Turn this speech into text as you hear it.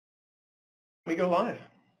we go live.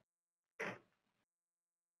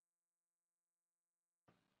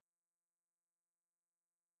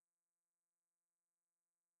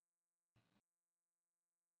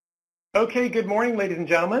 Okay, good morning, ladies and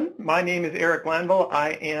gentlemen. My name is Eric Glanville.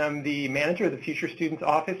 I am the manager of the Future Students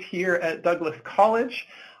Office here at Douglas College.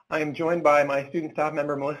 I am joined by my student staff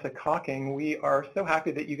member, Melissa Cocking. We are so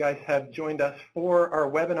happy that you guys have joined us for our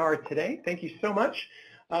webinar today. Thank you so much.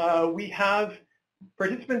 We have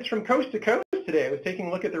participants from coast to coast today. I was taking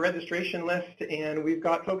a look at the registration list, and we've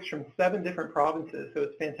got folks from 7 different provinces, so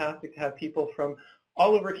it's fantastic to have people from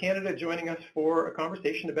all over Canada joining us for a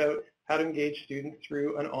conversation about how to engage students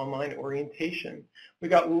through an online orientation.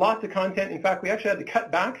 We've got lots of content. In fact, we actually had to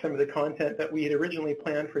cut back some of the content that we had originally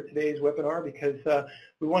planned for today's webinar because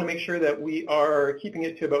we want to make sure that we are keeping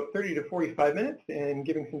it to about 30 to 45 minutes and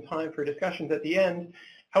giving some time for discussions at the end.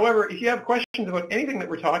 However, if you have questions about anything that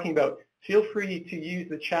we're talking about, feel free to use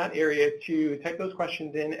the chat area to type those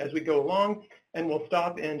questions in as we go along, and we'll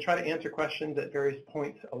stop and try to answer questions at various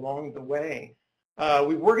points along the way.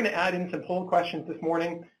 We were going to add in some poll questions this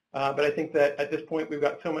morning, but I think that at this point we've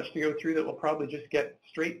got so much to go through that we'll probably just get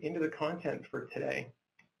straight into the content for today.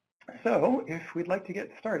 So if we'd like to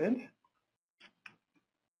get started.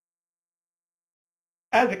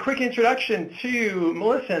 As a quick introduction to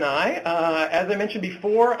Melissa and I, as I mentioned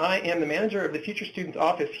before, I am the manager of the Future Students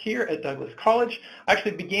Office here at Douglas College. I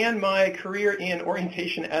actually began my career in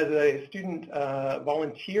orientation as a student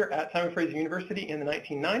volunteer at Simon Fraser University in the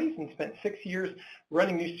 1990s and spent 6 years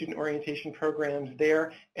running new student orientation programs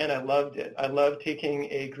there, and I loved it. I love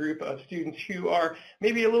taking a group of students who are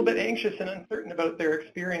maybe a little bit anxious and uncertain about their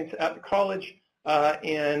experience at the college,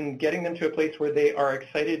 and getting them to a place where they are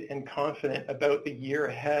excited and confident about the year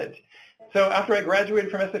ahead. So after I graduated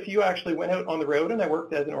from SFU, I actually went out on the road and I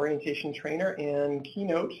worked as an orientation trainer and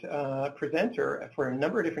keynote presenter for a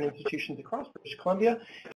number of different institutions across British Columbia.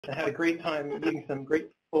 I had a great time meeting some great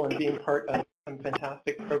people and being part of some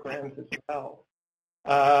fantastic programs as well.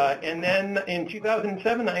 And then in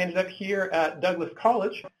 2007, I ended up here at Douglas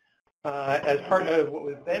College as part of what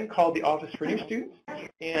was then called the Office for New Students,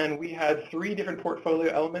 and we had 3 different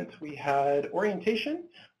portfolio elements. We had orientation,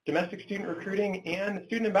 domestic student recruiting, and the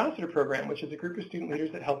Student Ambassador Program, which is a group of student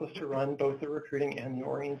leaders that help us to run both the recruiting and the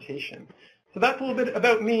orientation. So that's a little bit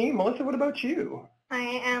about me. Melissa, what about you?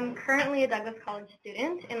 I am currently a Douglas College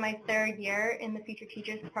student in my 3rd year in the Future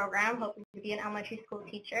Teachers Program, hoping to be an elementary school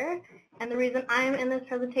teacher. And the reason I'm in this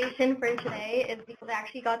presentation for today is because I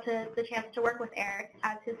actually got the chance to work with Eric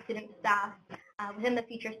as his student staff within the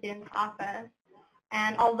Future Students Office.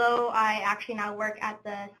 And although I actually now work at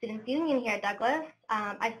the Students Union here at Douglas,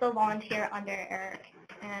 I still volunteer under Eric.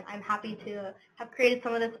 And I'm happy to have created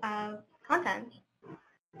some of this content.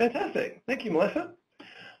 Fantastic. Thank you, Melissa.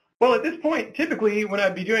 Well, at this point, typically when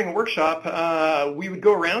I'd be doing a workshop, we would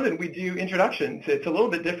go around and we'd do introductions. It's a little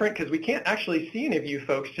bit different because we can't actually see any of you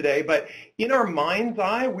folks today, but in our mind's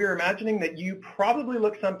eye, we're imagining that you probably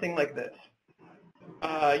look something like this.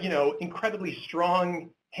 You know, incredibly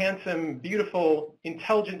strong, handsome, beautiful,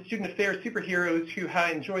 intelligent student affairs superheroes who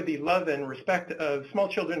enjoy the love and respect of small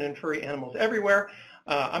children and furry animals everywhere.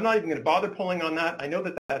 I'm not even going to bother pulling on that. I know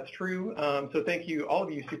that that's true, so thank you, all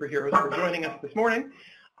of you superheroes, for joining us this morning.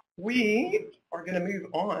 We are going to move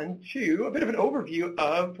on to a bit of an overview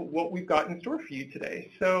of what we've got in store for you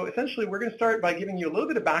today. So essentially, we're going to start by giving you a little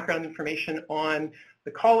bit of background information on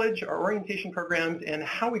the college, our orientation programs, and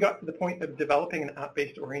how we got to the point of developing an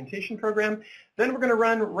app-based orientation program. Then we're going to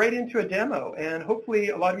run right into a demo, and hopefully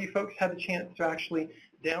a lot of you folks had the chance to actually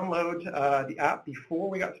download the app before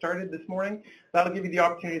we got started this morning. That'll give you the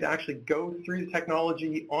opportunity to actually go through the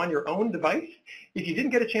technology on your own device. If you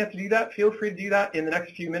didn't get a chance to do that, feel free to do that in the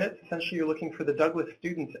next few minutes. Essentially, you're looking for the Douglas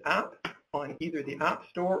Students app on either the App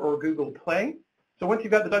Store or Google Play. So once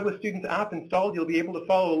you've got the Douglas Students app installed, you'll be able to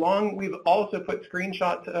follow along. We've also put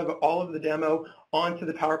screenshots of all of the demo onto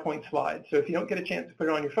the PowerPoint slides. So if you don't get a chance to put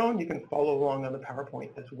it on your phone, you can follow along on the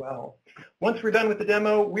PowerPoint as well. Once we're done with the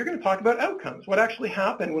demo, we're going to talk about outcomes, what actually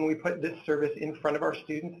happened when we put this service in front of our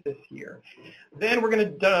students this year. Then we're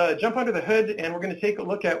going to jump under the hood and we're going to take a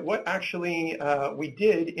look at what actually we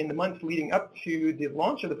did in the months leading up to the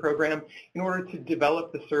launch of the program in order to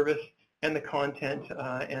develop the service and the content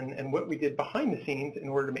and what we did behind the scenes in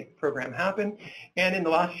order to make the program happen. And in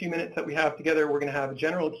the last few minutes that we have together, we're going to have a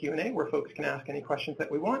general Q&A where folks can ask any questions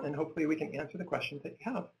that we want, and hopefully we can answer the questions that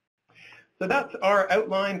you have. So that's our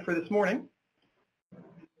outline for this morning.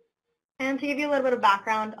 And to give you a little bit of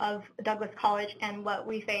background of Douglas College and what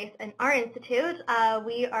we face in our institute,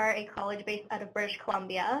 we are a college based out of British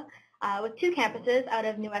Columbia with 2 campuses out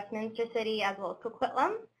of New Westminster City as well as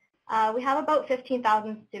Coquitlam. We have about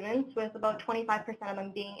 15,000 students, with about 25% of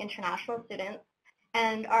them being international students.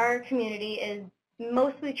 And our community is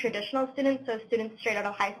mostly traditional students, so students straight out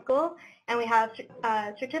of high school. And we have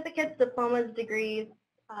certificates, diplomas, degrees,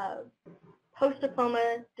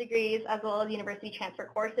 post-diploma degrees, as well as university transfer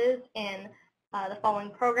courses in the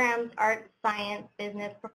following programs: arts, science,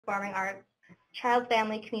 business, performing arts, child,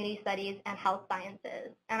 family, community studies, and health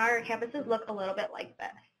sciences. And our campuses look a little bit like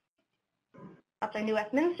this. That's our New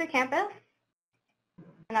Westminster campus,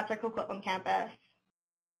 and that's our Coquitlam campus.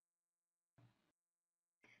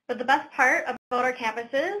 But the best part about our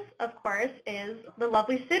campuses, of course, is the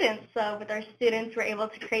lovely students. So with our students, we're able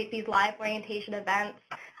to create these live orientation events,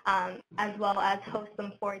 as well as host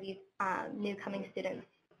them for these new coming students.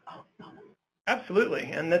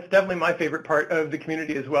 Absolutely, and that's definitely my favorite part of the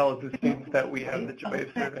community, as well as the students that we have the joy of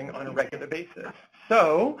serving on a regular basis.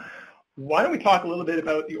 So why don't we talk a little bit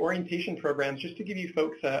about the orientation programs, just to give you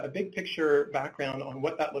folks a big picture background on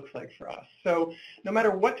what that looks like for us. So no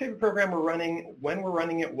matter what type of program we're running, when we're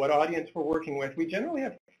running it, what audience we're working with, we generally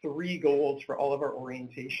have 3 goals for all of our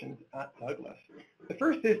orientations at Douglas. The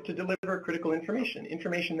first is to deliver critical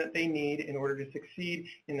information that they need in order to succeed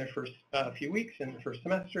in their first few weeks, in the first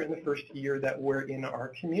semester, in the first year that we're in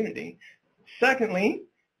our community. Secondly,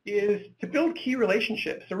 is to build key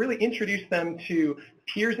relationships, so really introduce them to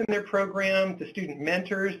peers in their program, to student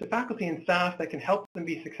mentors, to faculty and staff that can help them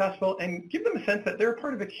be successful, and give them a sense that they're a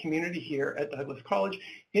part of a community here at Douglas College,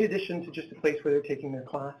 in addition to just a place where they're taking their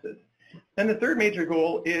classes. And the third major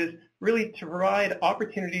goal is really to provide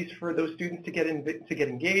opportunities for those students to get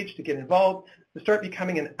engaged, to get involved, to start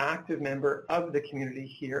becoming an active member of the community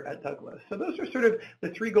here at Douglas. So those are sort of the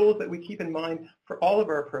 3 goals that we keep in mind for all of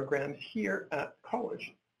our programs here at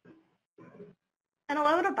college. And a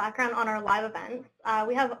little bit of background on our live events.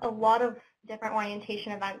 We have a lot of different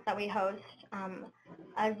orientation events that we host on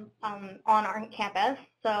our campus.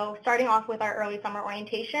 So starting off with our early summer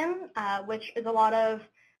orientation, which is a lot of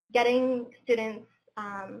getting students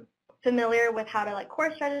familiar with how to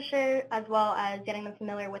course register, as well as getting them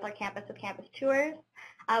familiar with our campus with campus tours.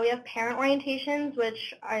 We have parent orientations,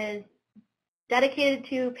 which is dedicated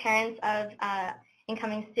to parents of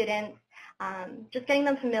incoming students, just getting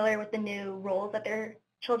them familiar with the new roles that their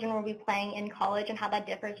children will be playing in college and how that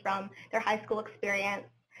differs from their high school experience.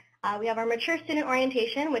 We have our mature student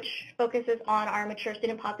orientation, which focuses on our mature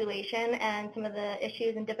student population and some of the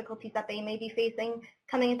issues and difficulties that they may be facing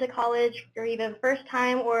coming into college, or either the first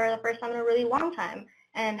time or the first time in a really long time,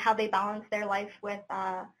 and how they balance their life with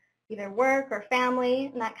either work or family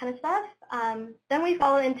and that kind of stuff. Then we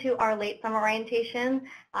follow into our late summer orientation,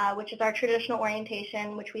 which is our traditional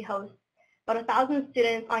orientation, which we host about 1,000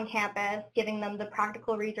 students on campus, giving them the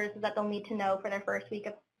practical resources that they'll need to know for their first week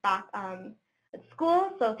of back at school.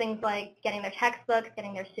 So things like getting their textbooks,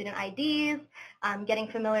 getting their student IDs, getting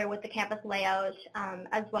familiar with the campus layout,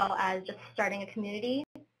 as well as just starting a community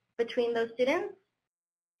between those students.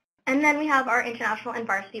 And then we have our international and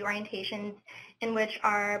varsity orientations, in which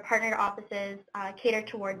our partnered offices cater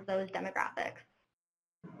towards those demographics.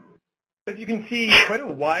 As you can see, quite a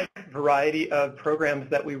wide variety of programs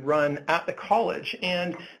that we run at the college.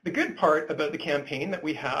 And the good part about the campaign that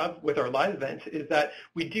we have with our live events is that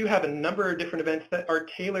we do have a number of different events that are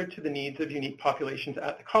tailored to the needs of unique populations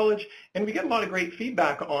at the college. And we get a lot of great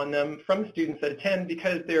feedback on them from students that attend,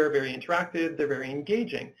 because they're very interactive, they're very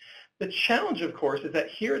engaging. The challenge, of course, is that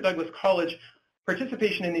here at Douglas College,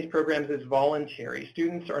 participation in these programs is voluntary.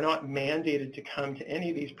 Students are not mandated to come to any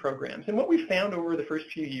of these programs. And what we found over the first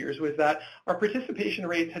few years was that our participation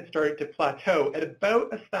rates had started to plateau at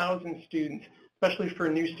about 1,000 students, especially for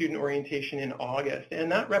new student orientation in August.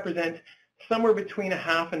 And that represents somewhere between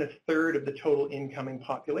 1/2 and 1/3 of the total incoming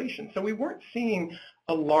population. So we weren't seeing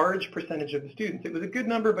a large percentage of the students. It was a good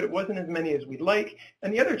number, but it wasn't as many as we'd like.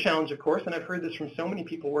 And the other challenge, of course, and I've heard this from so many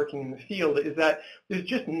people working in the field, is that there's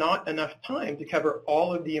just not enough time to cover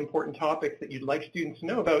all of the important topics that you'd like students to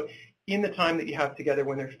know about in the time that you have together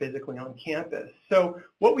when they're physically on campus. So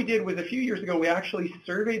what we did was, a few years ago, we actually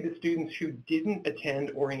surveyed the students who didn't attend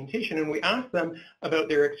orientation, and we asked them about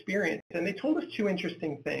their experience. And they told us 2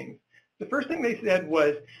 interesting things. The first thing they said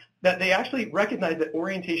was that they actually recognized that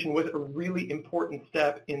orientation was a really important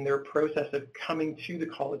step in their process of coming to the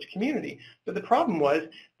college community. But the problem was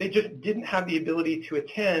they just didn't have the ability to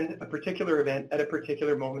attend a particular event at a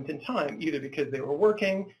particular moment in time, either because they were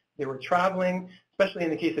working, they were traveling, especially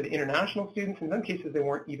in the case of international students. In some cases, they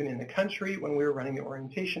weren't even in the country when we were running the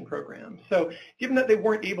orientation program. So given that they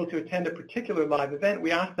weren't able to attend a particular live event,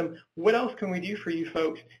 we asked them, what else can we do for you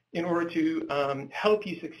folks in order to help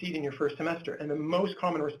you succeed in your first semester? And the most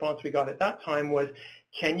common response we got at that time was,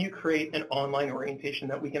 can you create an online orientation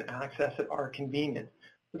that we can access at our convenience?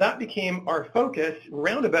 So that became our focus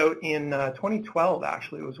roundabout in 2012,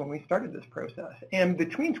 actually, was when we started this process. And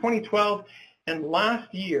between 2012 and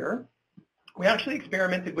last year, we actually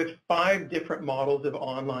experimented with 5 different models of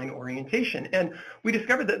online orientation, and we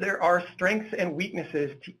discovered that there are strengths and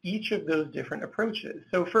weaknesses to each of those different approaches.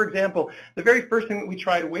 So for example, the very first thing that we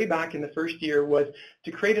tried way back in the first year was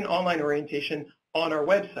to create an online orientation on our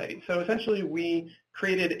website. So essentially we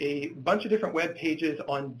created a bunch of different web pages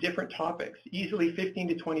on different topics, easily 15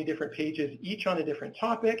 to 20 different pages, each on a different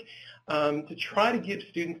topic, to try to give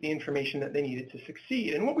students the information that they needed to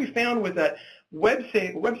succeed. And what we found was that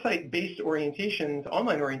website-based orientations,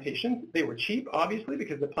 online orientations, they were cheap, obviously,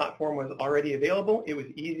 because the platform was already available. It was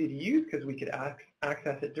easy to use because we could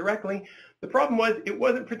access it directly. The problem was it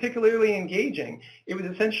wasn't particularly engaging. It was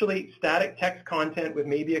essentially static text content with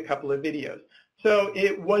maybe a couple of videos. So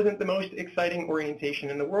it wasn't the most exciting orientation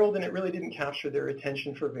in the world, and it really didn't capture their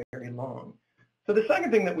attention for very long. So the second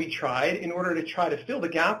thing that we tried in order to try to fill the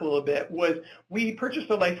gap a little bit was we purchased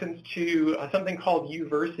a license to something called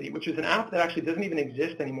Uversity, which is an app that actually doesn't even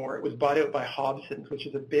exist anymore. It was bought out by Hobson's, which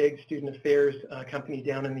is a big student affairs company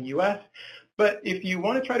down in the US. But if you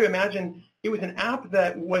want to try to imagine, it was an app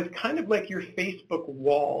that was kind of like your Facebook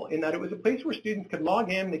wall, in that it was a place where students could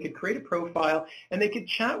log in, they could create a profile, and they could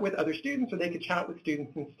chat with other students, or they could chat with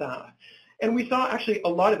students and staff. And we saw actually a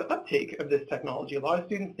lot of uptake of this technology. A lot of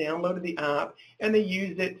students downloaded the app, and they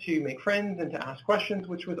used it to make friends and to ask questions,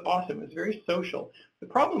 which was awesome. It was very social. The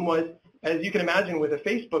problem was, as you can imagine with a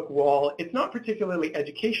Facebook wall, it's not particularly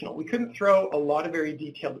educational. We couldn't throw a lot of very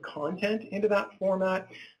detailed content into that format,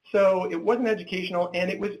 so it wasn't educational, and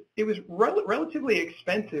it was relatively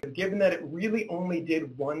expensive, given that it really only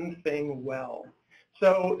did one thing well.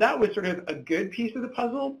 So that was sort of a good piece of the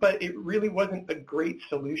puzzle, but it really wasn't a great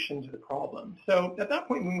solution to the problem. So at that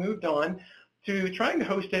point, we moved on to trying to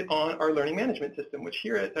host it on our learning management system, which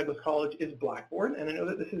here at Douglas College is Blackboard. And I know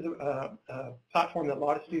that this is a platform that a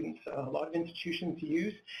lot of students, a lot of institutions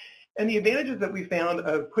use. And the advantages that we found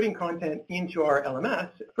of putting content into our LMS,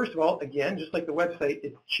 first of all, again, just like the website,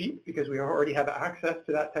 it's cheap because we already have access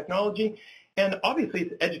to that technology. And obviously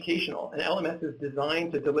it's educational. An LMS is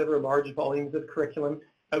designed to deliver large volumes of curriculum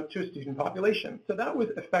out to a student population. So that was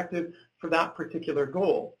effective for that particular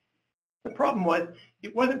goal. The problem was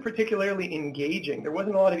it wasn't particularly engaging. There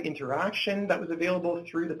wasn't a lot of interaction that was available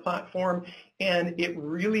through the platform, and it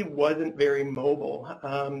really wasn't very mobile.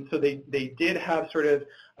 So they did have sort of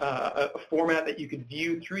a format that you could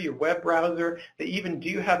view through your web browser. They even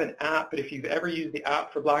do have an app, but if you've ever used the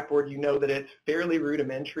app for Blackboard, you know that it's fairly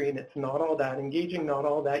rudimentary and it's not all that engaging, not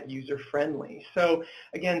all that user-friendly. So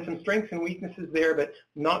again, some strengths and weaknesses there, but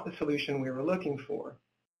not the solution we were looking for.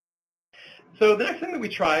 So the next thing that we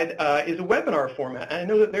tried is a webinar format. And I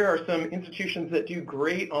know that there are some institutions that do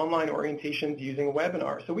great online orientations using a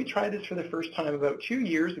webinar. So we tried this for the first time about 2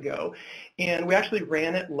 years ago, and we actually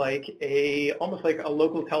ran it like almost like a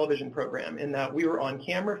local television program, in that we were on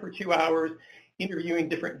camera for 2 hours, interviewing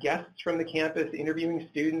different guests from the campus, interviewing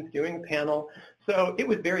students, doing a panel. So it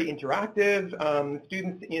was very interactive.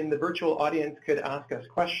 Students in the virtual audience could ask us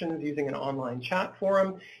questions using an online chat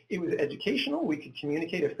forum. It was educational. We could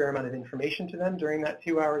communicate a fair amount of information to them during that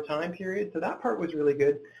 2-hour time period. So that part was really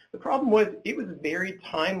good. The problem was it was very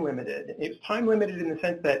time limited. It was time limited in the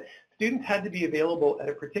sense that students had to be available at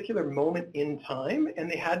a particular moment in time, and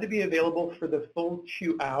they had to be available for the full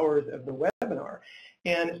 2 hours of the webinar.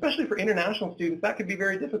 And especially for international students, that could be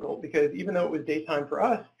very difficult, because even though it was daytime for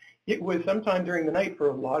us, it was sometime during the night for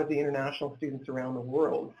a lot of the international students around the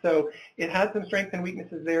world. So it had some strengths and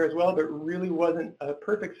weaknesses there as well, but really wasn't a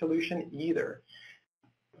perfect solution either.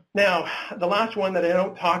 Now, the last one that I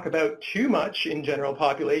don't talk about too much in general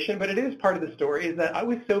population, but it is part of the story, is that I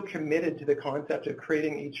was so committed to the concept of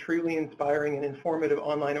creating a truly inspiring and informative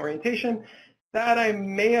online orientation that I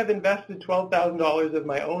may have invested $12,000 of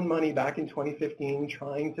my own money back in 2015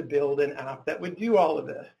 trying to build an app that would do all of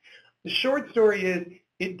this. The short story is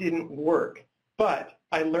it didn't work, but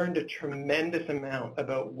I learned a tremendous amount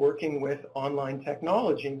about working with online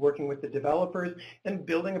technology, working with the developers, and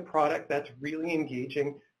building a product that's really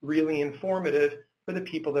engaging, really informative for the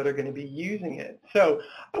people that are going to be using it. So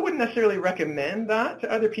I wouldn't necessarily recommend that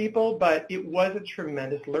to other people, but it was a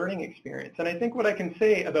tremendous learning experience. And I think what I can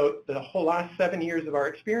say about the whole last 7 years of our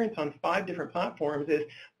experience on 5 different platforms is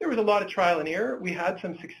there was a lot of trial and error. We had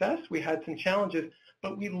some success, we had some challenges,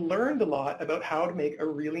 but we learned a lot about how to make a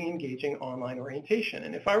really engaging online orientation.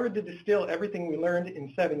 And if I were to distill everything we learned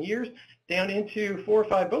in 7 years down into 4 or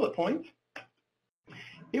 5 bullet points,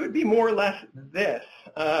 it would be more or less this.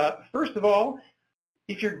 First of all,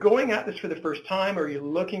 if you're going at this for the first time or you're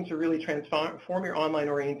looking to really transform your online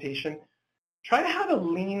orientation, try to have a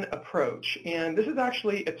lean approach. And this is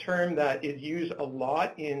actually a term that is used a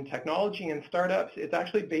lot in technology and startups. It's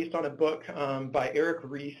actually based on a book by Eric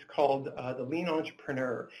Ries called The Lean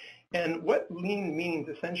Entrepreneur. And what lean means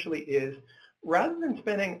essentially is, rather than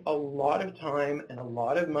spending a lot of time and a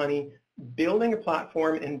lot of money building a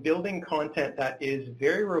platform and building content that is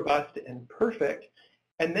very robust and perfect,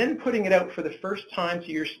 and then putting it out for the first time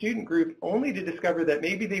to your student group only to discover that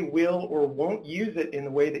maybe they will or won't use it in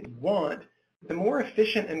the way that you want, the more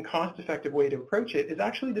efficient and cost-effective way to approach it is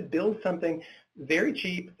actually to build something very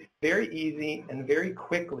cheap, very easy, and very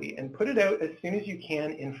quickly, and put it out as soon as you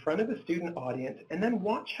can in front of a student audience, and then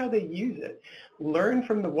watch how they use it. Learn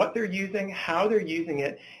from what they're using, how they're using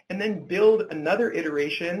it, and then build another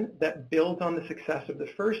iteration that builds on the success of the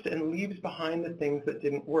first and leaves behind the things that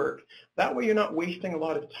didn't work. That way you're not wasting a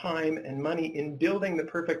lot of time and money in building the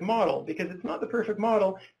perfect model, because it's not the perfect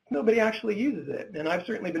model, nobody actually uses it. And I've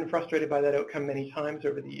certainly been frustrated by that outcome many times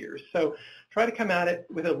over the years. So try to come at it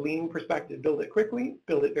with a lean perspective. Build it quickly,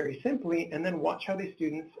 build it very simply, and then watch how these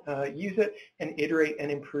students use it and iterate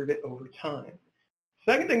and improve it over time.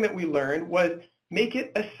 Second thing that we learned was make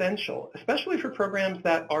it essential, especially for programs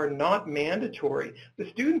that are not mandatory. The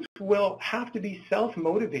students will have to be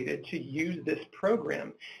self-motivated to use this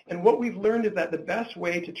program. And what we've learned is that the best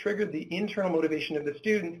way to trigger the internal motivation of the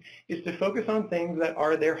students is to focus on things that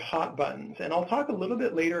are their hot buttons. And I'll talk a little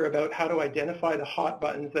bit later about how to identify the hot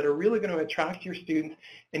buttons that are really going to attract your students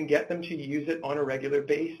and get them to use it on a regular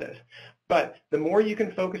basis. But the more you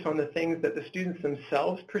can focus on the things that the students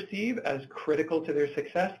themselves perceive as critical to their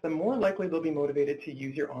success, the more likely they'll be motivated to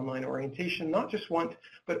use your online orientation, not just once,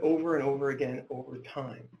 but over and over again over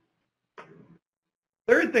time.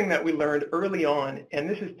 Third thing that we learned early on, and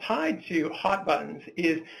this is tied to hot buttons,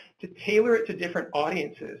 is to tailor it to different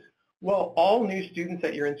audiences. While all new students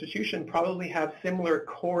at your institution probably have similar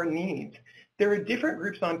core needs, there are different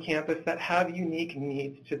groups on campus that have unique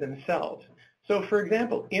needs to themselves. So for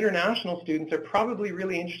example, international students are probably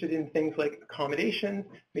really interested in things like accommodations,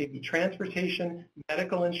 maybe transportation,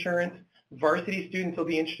 medical insurance. Varsity students will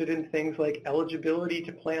be interested in things like eligibility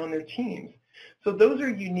to play on their teams. So those are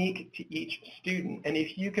unique to each student, and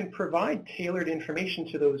if you can provide tailored information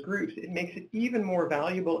to those groups, it makes it even more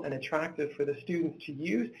valuable and attractive for the students to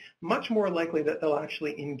use, much more likely that they'll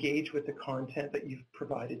actually engage with the content that you've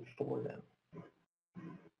provided for them.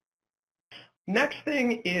 Next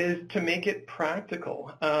thing is to make it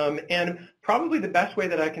practical, and probably the best way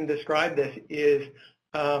that I can describe this is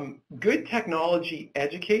good technology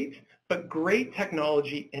educates, but great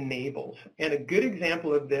technology enables. And a good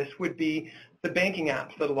example of this would be the banking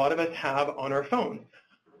apps that a lot of us have on our phones.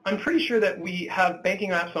 I'm pretty sure that we have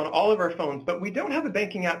banking apps on all of our phones, but we don't have a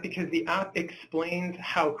banking app because the app explains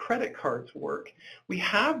how credit cards work. We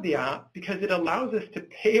have the app because it allows us to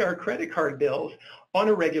pay our credit card bills on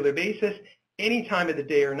a regular basis, any time of the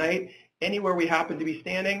day or night, anywhere we happen to be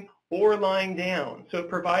standing or lying down. So it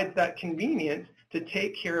provides that convenience to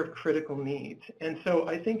take care of critical needs. And so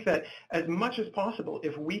I think that as much as possible,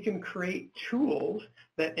 if we can create tools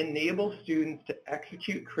that enable students to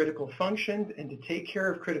execute critical functions and to take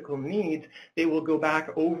care of critical needs, they will go back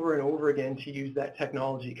over and over again to use that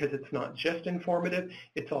technology, because it's not just informative,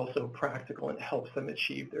 it's also practical and helps them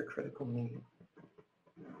achieve their critical needs.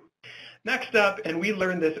 Next up, and we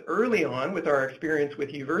learned this early on with our experience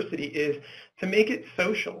with Uversity, is to make it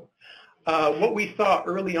social. What we saw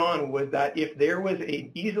early on was that if there was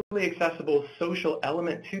an easily accessible social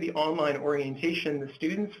element to the online orientation, the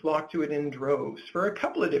students flocked to it in droves for a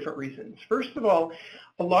couple of different reasons. First of all,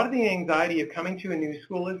 a lot of the anxiety of coming to a new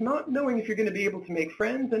school is not knowing if you're going to be able to make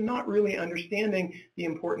friends and not really understanding the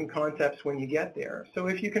important concepts when you get there. So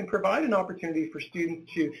if you can provide an opportunity for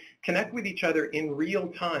students to connect with each other in real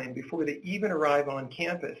time before they even arrive on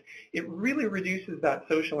campus, it really reduces that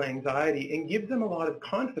social anxiety and gives them a lot of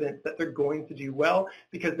confidence that they're going to do well,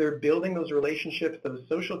 because they're building those relationships, those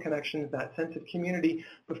social connections, that sense of community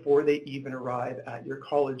before they even arrive at your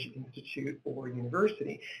college, institute, or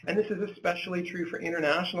university. And this is especially true for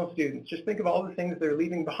international students. Just think of all the things they're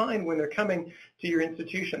leaving behind when they're coming to your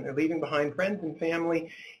institution. They're leaving behind friends and family.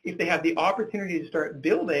 If they have the opportunity to start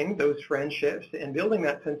building those friendships and building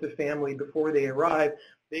that sense of family before they arrive,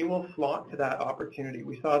 they will flock to that opportunity.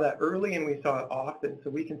 We saw that early and we saw it often, so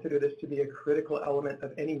we consider this to be a critical element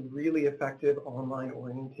of any really effective online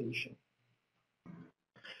orientation.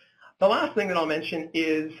 The last thing that I'll mention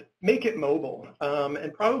is make it mobile,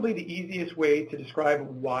 and probably the easiest way to describe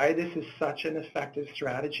why this is such an effective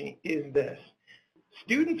strategy is this.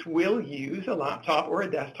 Students will use a laptop or a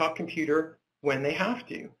desktop computer when they have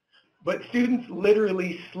to. but students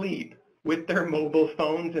literally sleep with their mobile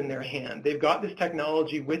phones in their hand. They've got this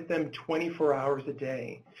technology with them 24 hours a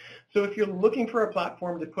day. So if you're looking for a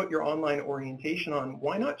platform to put your online orientation on,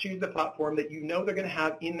 why not choose the platform that you know they're going to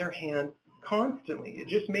have in their hand constantly? It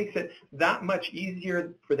just makes it that much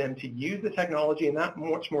easier for them to use the technology, and that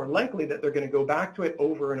much more likely that they're going to go back to it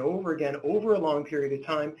over and over again over a long period of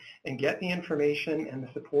time and get the information and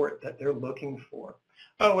the support that they're looking for.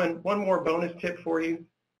 Oh, and one more bonus tip for you.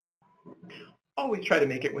 Always try to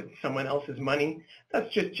make it with someone else's money.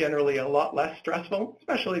 That's just generally a lot less stressful,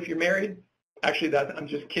 especially if you're married. Actually, I'm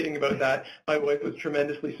just kidding about that. My wife was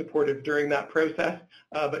tremendously supportive during that process,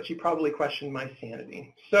 but she probably questioned my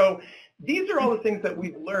sanity. So these are all the things that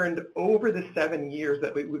we've learned over the 7 years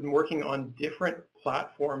that we've been working on different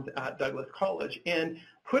platforms at Douglas College. And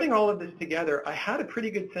putting all of this together, I had a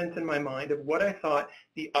pretty good sense in my mind of what I thought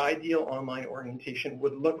the ideal online orientation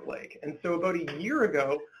would look like. And so about a year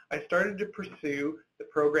ago, I started to pursue the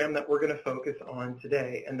program that we're going to focus on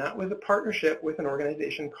today, and that was a partnership with an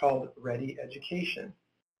organization called Ready Education.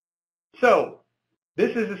 So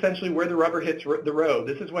this is essentially where the rubber hits the road.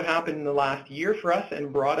 This is what happened in the last year for us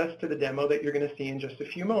and brought us to the demo that you're going to see in just a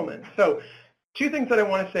few moments. So two things that I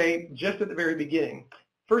want to say just at the very beginning.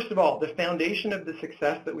 First of all, the foundation of the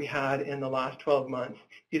success that we had in the last 12 months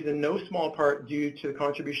is in no small part due to the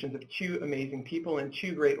contributions of two amazing people and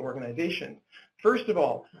two great organizations. First of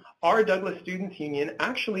all, our Douglas Students Union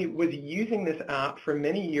actually was using this app for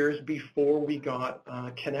many years before we got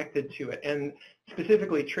connected to it. And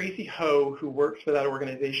specifically, Tracy Ho, who works for that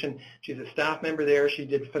organization, she's a staff member there. She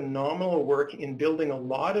did phenomenal work in building a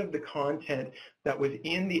lot of the content that was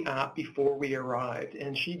in the app before we arrived.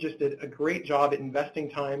 And she just did a great job at investing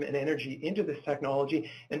time and energy into this technology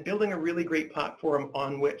and building a really great platform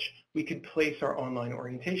on which we could place our online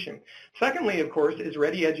orientation. Secondly, of course, is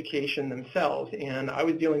Ready Education themselves. And I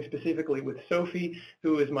was dealing specifically with Sophie,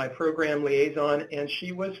 who is my program liaison, and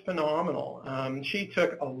she was phenomenal. She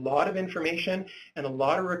took a lot of information and a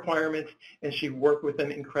lot of requirements, and she worked with them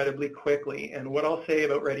incredibly quickly. And what I'll say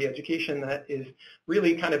about Ready Education that is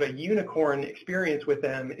really kind of a unicorn experience with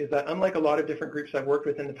them is that unlike a lot of different groups I've worked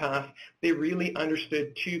with in the past, they really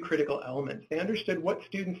understood two critical elements. They understood what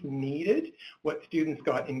students needed, what students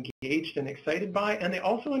got engaged and excited by, and they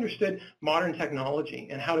also understood modern technology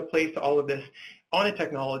and how to place all of this on a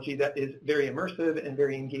technology that is very immersive and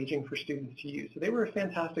very engaging for students to use. So they were a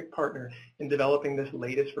fantastic partner in developing this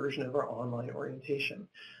latest version of our online orientation.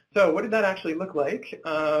 So what did that actually look like?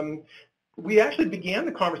 We actually began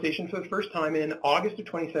the conversation for the first time in August of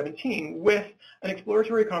 2017 with an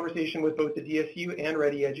exploratory conversation with both the DSU and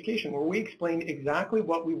Ready Education, where we explained exactly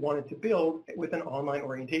what we wanted to build with an online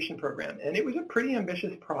orientation program. And it was a pretty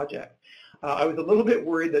ambitious project. I was a little bit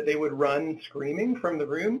worried that they would run screaming from the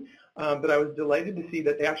room, but I was delighted to see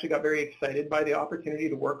that they actually got very excited by the opportunity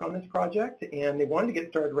to work on this project, and they wanted to get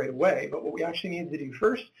started right away. But what we actually needed to do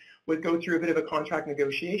first was go through a bit of a contract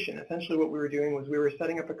negotiation. Essentially what we were doing was we were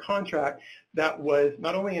setting up a contract that was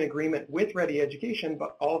not only in agreement with Ready Education,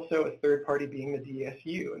 but also a third party being the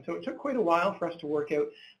DSU. And so it took quite a while for us to work out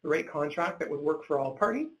the right contract that would work for all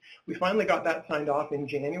parties. We finally got that signed off in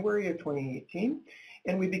January of 2018.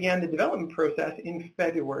 And we began the development process in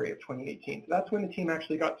February of 2018. So that's when the team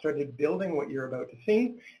actually got started building what you're about to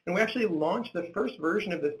see. And we actually launched the first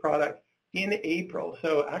version of this product in April.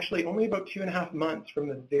 So actually only about 2.5 months from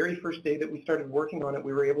the very first day that we started working on it,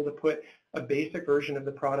 we were able to put a basic version of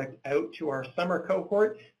the product out to our summer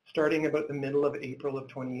cohort starting about the middle of April of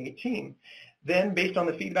 2018. Then, based on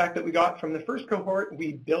the feedback that we got from the first cohort,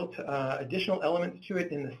 we built additional elements to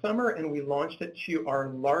it in the summer, and we launched it to our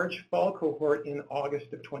large fall cohort in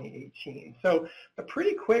August of 2018. So a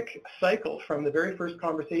pretty quick cycle from the very first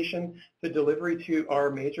conversation to delivery to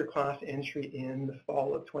our major class entry in the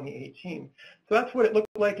fall of 2018. So that's what it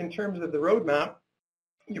looked like in terms of the roadmap.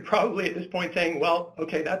 You're probably at this point saying, well,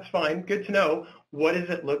 okay, that's fine, good to know. What does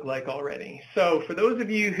it look like already? So for those of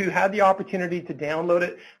you who had the opportunity to download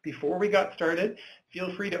it before we got started,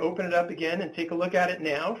 feel free to open it up again and take a look at it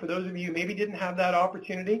now. For those of you who maybe didn't have that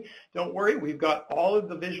opportunity, don't worry, we've got all of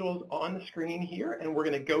the visuals on the screen here, and we're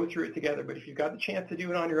going to go through it together. But if you've got the chance to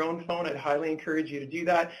do it on your own phone, I'd highly encourage you to do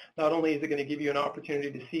that. Not only is it going to give you an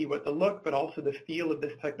opportunity to see what the look, but also the feel of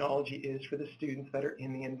this technology is for the students that are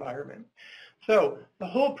in the environment. So the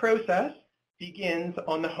whole process begins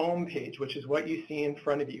on the home page, which is what you see in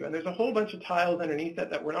front of you. And there's a whole bunch of tiles underneath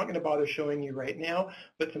that we're not going to bother showing you right now,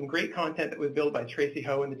 but some great content that was built by Tracy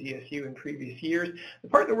Ho and the DSU in previous years. The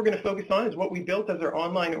part that we're going to focus on is what we built as our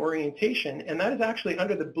online orientation, and that is actually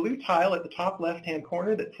under the blue tile at the top left-hand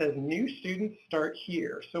corner that says New Students Start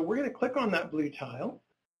Here. So we're going to click on that blue tile.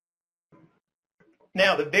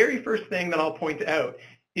 Now, the very first thing that I'll point out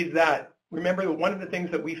is that, remember, one of the things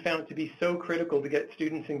that we found to be so critical to get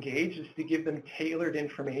students engaged is to give them tailored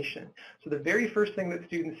information. So the very first thing that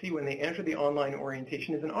students see when they enter the online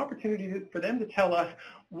orientation is an opportunity for them to tell us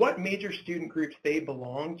what major student groups they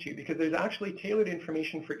belong to, because there's actually tailored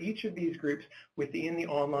information for each of these groups within the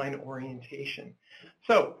online orientation.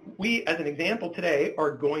 So we, as an example today,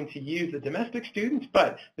 are going to use the domestic students,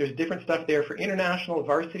 but there's different stuff there for international,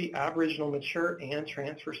 varsity, Aboriginal, mature, and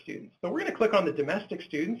transfer students. So we're going to click on the domestic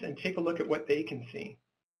students and take a look at what they can see.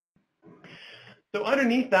 So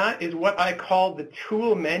underneath that is what I call the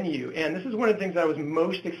tool menu, and this is one of the things I was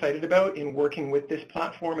most excited about in working with this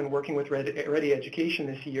platform and working with Ready Education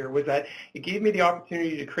this year, was that it gave me the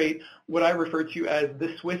opportunity to create what I refer to as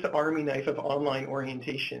the Swiss Army knife of online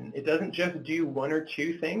orientation. It doesn't just do one or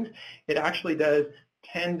two things, it actually does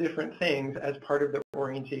 10 different things as part of the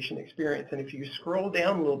orientation experience. And if you scroll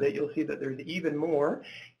down a little bit, you'll see that there's even more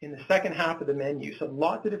in the second half of the menu. So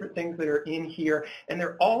lots of different things that are in here, and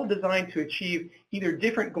they're all designed to achieve either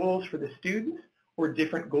different goals for the students or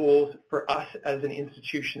different goals for us as an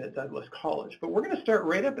institution at Douglas College. But we're going to start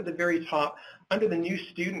right up at the very top under the new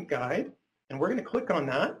student guide, and we're going to click on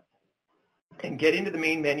that and get into the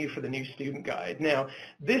main menu for the new student guide. Now,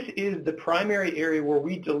 this is the primary area where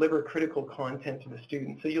we deliver critical content to the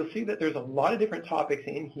students. So you'll see that there's a lot of different topics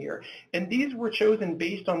in here, and these were chosen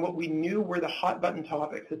based on what we knew were the hot button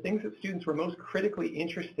topics, the things that students were most critically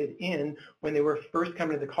interested in when they were first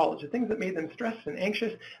coming to college, the things that made them stressed and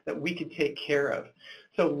anxious that we could take care of.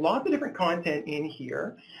 So lots of different content in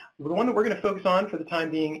here. The one that we're going to focus on for the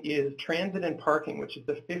time being is transit and parking, which is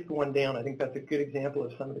the fifth one down. I think that's a good example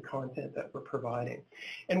of some of the content that we're providing.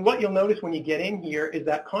 And what you'll notice when you get in here is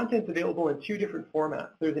that content's available in two different formats.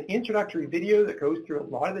 There's an introductory video that goes through a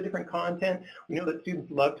lot of the different content. We know that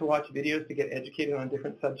students love to watch videos to get educated on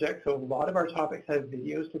different subjects, so a lot of our topics have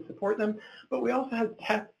videos to support them, but we also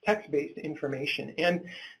have text-based information. And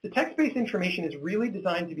the text-based information is really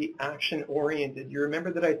designed to be action-oriented. You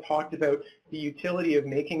remember that I talked about the utility of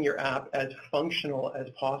making your app as functional as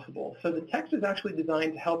possible. So the text is actually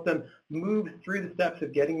designed to help them move through the steps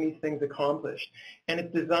of getting these things accomplished. And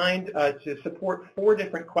it's designed to support 4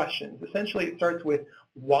 different questions. Essentially, it starts with,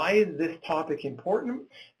 why is this topic important?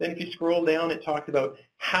 Then if you scroll down, it talks about,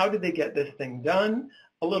 how did they get this thing done?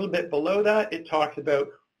 A little bit below that, it talks about,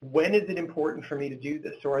 when is it important for me to do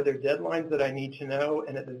this? So are there deadlines that I need to know?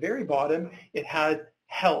 And at the very bottom, it has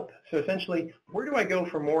help. So essentially, where do I go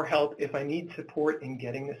for more help if I need support in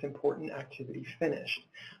getting this important activity finished?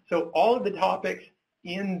 So all of the topics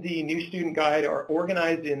in the new student guide are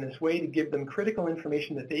organized in this way to give them critical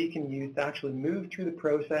information that they can use to actually move through the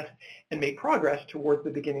process and make progress towards the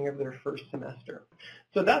beginning of their first semester.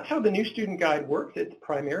 So that's how the new student guide works. It's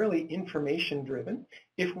primarily information driven.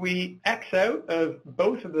 If we X out of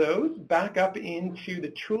both of those, back up into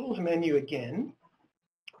the tools menu again,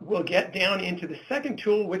 we'll get down into the second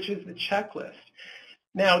tool, which is the checklist.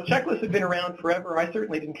 Now, checklists have been around forever. I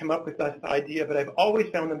certainly didn't come up with this idea, but I've always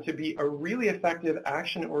found them to be a really effective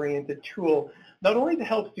action-oriented tool, not only to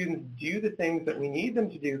help students do the things that we need them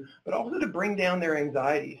to do, but also to bring down their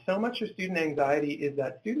anxiety. So much of student anxiety is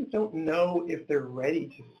that students don't know if they're ready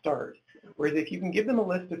to start. Whereas if you can give them a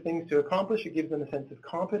list of things to accomplish, it gives them a sense of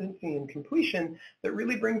competency and completion that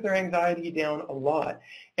really brings their anxiety down a lot.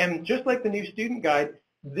 And just like the new student guide,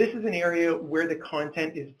 this is an area where the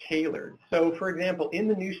content is tailored. So for example, in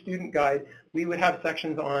the new student guide, we would have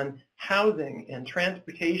sections on housing and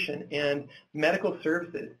transportation and medical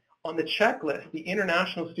services. On the checklist, the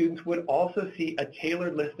international students would also see a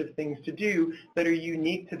tailored list of things to do that are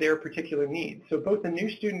unique to their particular needs. So both the new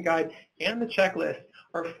student guide and the checklist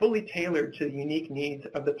are fully tailored to the unique needs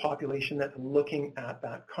of the population that's looking at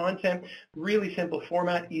that content. Really simple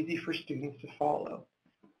format, easy for students to follow.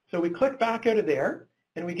 So we click back out of there,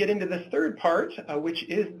 and we get into the third part, which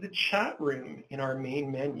is the chat room in our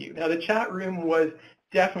main menu. Now, the chat room was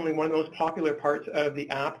definitely one of the most popular parts of the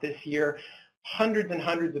app this year. Hundreds and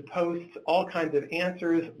hundreds of posts, all kinds of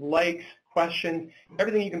answers, likes, questions,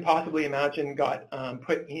 everything you can possibly imagine got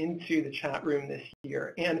put into the chat room this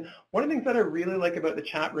year. And one of the things that I really like about the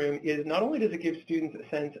chat room is not only does it give students a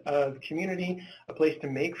sense of community, a place to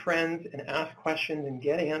make friends and ask questions and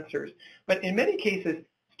get answers, but in many cases,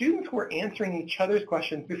 students were answering each other's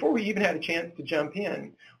questions before we even had a chance to jump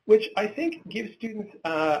in, which I think gives students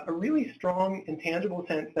a really strong and tangible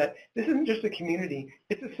sense that this isn't just a community,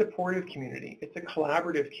 it's a supportive community, it's a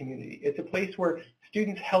collaborative community, it's a place where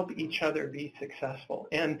students help each other be successful.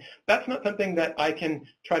 And that's not something that I can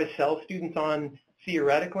try to sell students on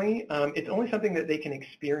theoretically. It's only something that they can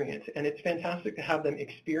experience, and it's fantastic to have them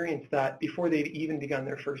experience that before they've even begun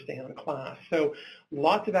their first day on class. So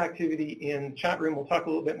lots of activity in chat room. We'll talk a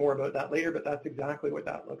little bit more about that later, but that's exactly what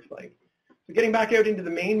that looks like. So getting back out into the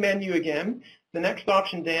main menu again, the next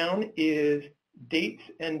option down is dates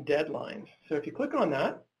and deadlines. So if you click on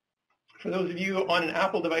that, for those of you on an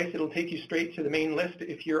Apple device, it'll take you straight to the main list.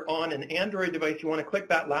 If you're on an Android device, you want to click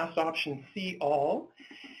that last option, See All.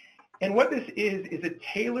 And what this is a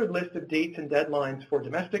tailored list of dates and deadlines for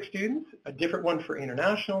domestic students, a different one for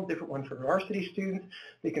international, different one for varsity students.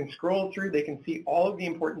 They can scroll through, they can see all of the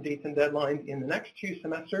important dates and deadlines in the next 2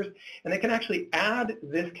 semesters, and they can actually add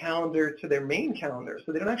this calendar to their main calendar.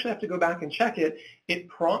 So they don't actually have to go back and check it. It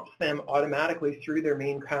prompts them automatically through their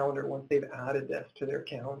main calendar once they've added this to their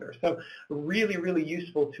calendar. So a really, really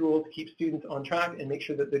useful tool to keep students on track and make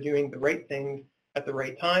sure that they're doing the right things at the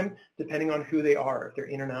right time, depending on who they are, if they're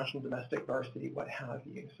international, domestic, varsity, what have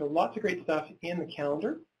you. So lots of great stuff in the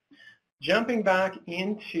calendar. Jumping back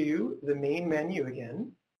into the main menu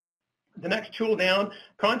again, the next tool down,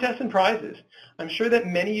 contests and prizes. I'm sure that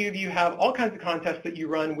many of you have all kinds of contests that you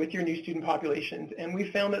run with your new student populations, and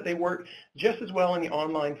we found that they work just as well in the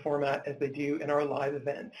online format as they do in our live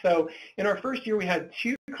events. So in our first year, we had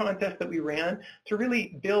 2 contests that we ran to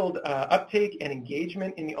really build uptake and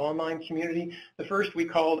engagement in the online community. The first we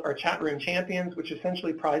called our chat room champions, which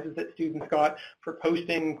essentially prizes that students got for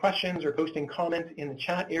posting questions or posting comments in the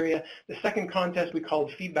chat area. The second contest we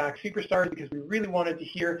called feedback superstars, because we really wanted to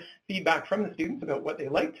hear feedback from the students about what they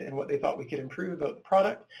liked and what they thought we could improve about the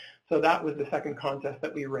product. So that was the second contest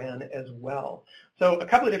that we ran as well. So a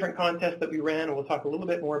couple of different contests that we ran, and we'll talk a little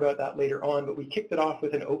bit more about that later on, but we kicked it off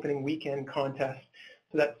with an opening weekend contest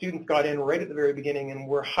so that students got in right at the very beginning and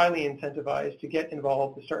were highly incentivized to get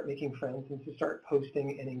involved, to start making friends, and to start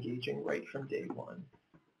posting and engaging right from day one.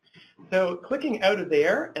 So clicking out of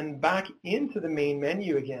there and back into the main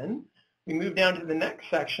menu again, we move down to the next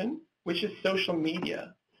section, which is social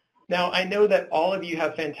media. Now, I know that all of you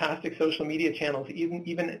have fantastic social media channels,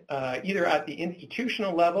 either at the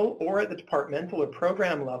institutional level or at the departmental or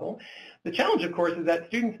program level. The challenge, of course, is that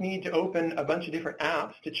students need to open a bunch of different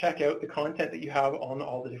apps to check out the content that you have on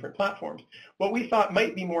all the different platforms. What we thought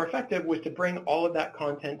might be more effective was to bring all of that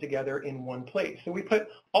content together in one place. So we put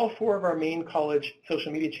all 4 of our main college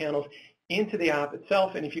social media channels into the app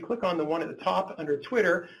itself, and if you click on the one at the top under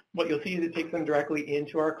Twitter, what you'll see is it takes them directly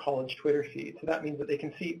into our college Twitter feed. So that means that they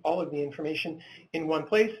can see all of the information in one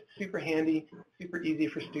place. Super handy, super easy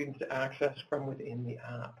for students to access from within the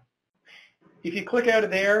app. If you click out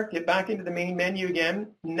of there, get back into the main menu again,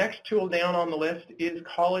 next tool down on the list is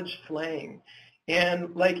college slang.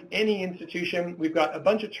 And like any institution, we've got a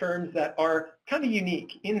bunch of terms that are kind of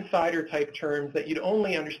unique, insider type terms that you'd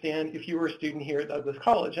only understand if you were a student here at Douglas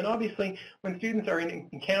College. And obviously, when students are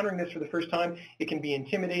encountering this for the first time, it can be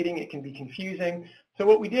intimidating, it can be confusing. So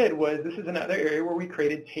what we did was, this is another area where we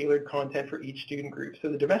created tailored content for each student group. So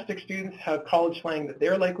the domestic students have college slang that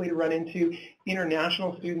they're likely to run into.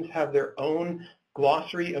 International students have their own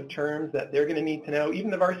glossary of terms that they're going to need to know.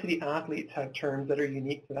 Even the varsity athletes have terms that are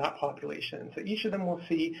unique to that population. So each of them will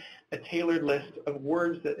see a tailored list of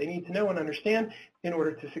words that they need to know and understand in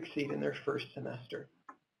order to succeed in their first semester.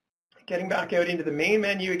 Getting back out into the main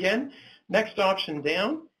menu again, next option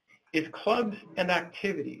down is clubs and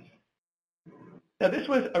activities. Now, this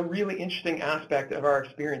was a really interesting aspect of our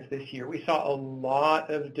experience this year. We saw a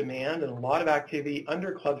lot of demand and a lot of activity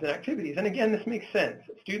under clubs and activities. And again, this makes sense.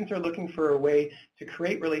 Students are looking for a way to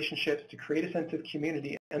create relationships, to create a sense of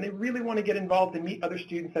community, and they really want to get involved and meet other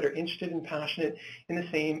students that are interested and passionate in the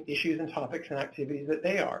same issues and topics and activities that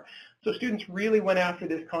they are. So students really went after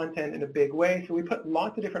this content in a big way. So we put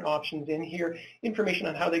lots of different options in here, information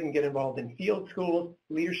on how they can get involved in field schools,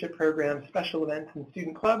 leadership programs, special events, and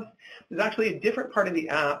student clubs. There's actually a different part of the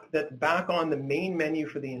app that's back on the main menu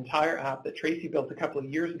for the entire app that Tracy built a couple of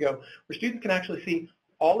years ago, where students can actually see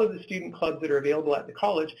all of the student clubs that are available at the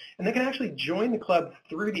college, and they can actually join the club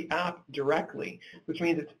through the app directly, which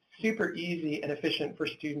means it's super easy and efficient for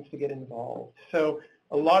students to get involved. So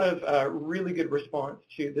a lot of really good response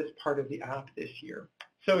to this part of the app this year.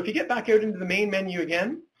 So if you get back out into the main menu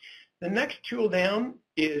again, the next tool down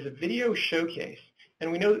is Video Showcase.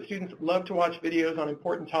 And we know that students love to watch videos on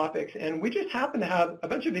important topics, and we just happen to have a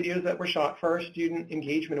bunch of videos that were shot for our Student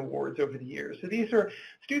Engagement Awards over the years. So these are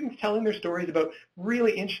students telling their stories about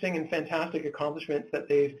really interesting and fantastic accomplishments that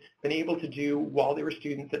they've been able to do while they were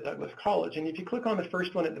students at Douglas College. And if you click on the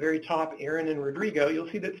first one at the very top, Aaron and Rodrigo, you'll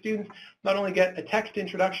see that students not only get a text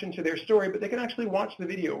introduction to their story, but they can actually watch the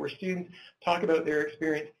video where students talk about their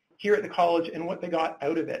experience here at the college and what they got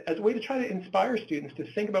out of it, as a way to try to inspire students to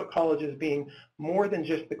think about college as being more than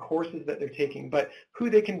just the courses that they're taking, but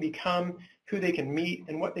who they can become, who they can meet,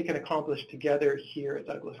 and what they can accomplish together here at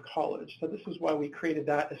Douglas College. So this is why we created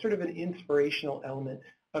that as sort of an inspirational element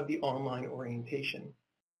of the online orientation.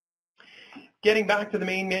 Getting back to the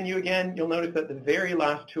main menu again, you'll notice that the very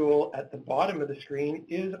last tool at the bottom of the screen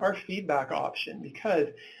is our feedback option, because,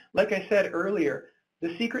 like I said earlier,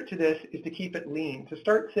 the secret to this is to keep it lean, to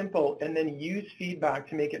start simple and then use feedback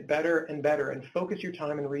to make it better and better, and focus your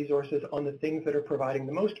time and resources on the things that are providing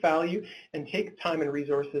the most value and take time and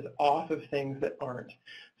resources off of things that aren't.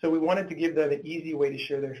 So we wanted to give them an easy way to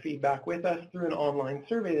share their feedback with us through an online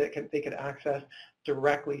survey that they could access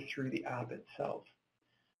directly through the app itself.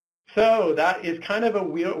 So that is kind of a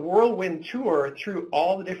whirlwind tour through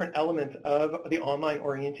all the different elements of the online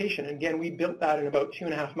orientation. And again, we built that in about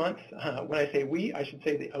 2.5 months. When I say we, I should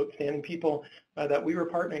say the outstanding people that we were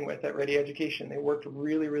partnering with at Ready Education. They worked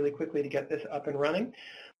really, really quickly to get this up and running.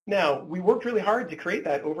 Now, we worked really hard to create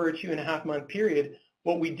that over a 2.5 month period.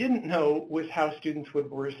 What we didn't know was how students would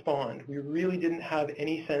respond. We really didn't have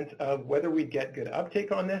any sense of whether we'd get good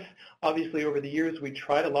uptake on this. Obviously, over the years, we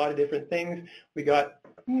tried a lot of different things. We got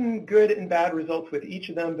good and bad results with each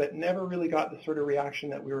of them, but never really got the sort of reaction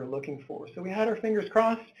that we were looking for. So we had our fingers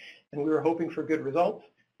crossed, and we were hoping for good results.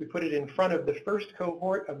 We put it in front of the first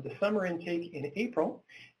cohort of the summer intake in April,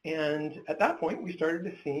 and at that point, we started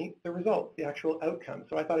to see the results, the actual outcome.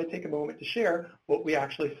 So I thought I'd take a moment to share what we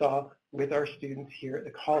actually saw with our students here at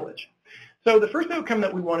the college. So the first outcome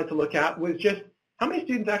that we wanted to look at was just how many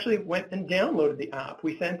students actually went and downloaded the app.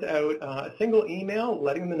 We sent out a single email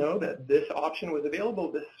letting them know that this option was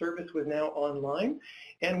available, this service was now online,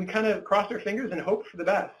 and we kind of crossed our fingers and hoped for the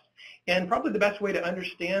best. And probably the best way to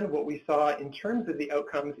understand what we saw in terms of the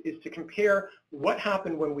outcomes is to compare what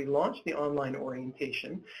happened when we launched the online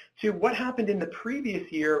orientation to what happened in the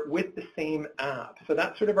previous year with the same app. So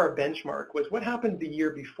that's sort of our benchmark, was what happened the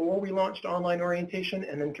year before we launched online orientation,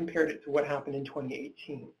 and then compared it to what happened in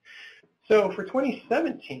 2018. So for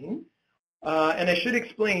 2017, and I should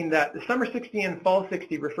explain that the Summer 60 and Fall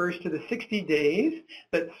 60 refers to the 60 days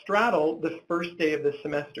that straddle the first day of the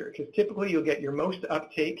semester, because typically you'll get your most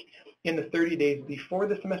uptake in the 30 days before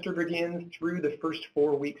the semester begins through the first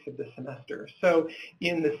 4 weeks of the semester. So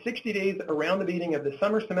in the 60 days around the beginning of the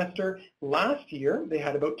summer semester last year, they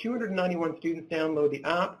had about 291 students download the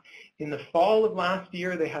app. In the fall of last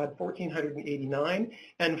year, they had 1,489.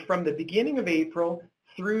 And from the beginning of April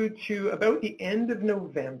through to about the end of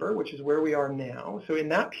November, which is where we are now. So in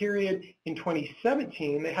that period in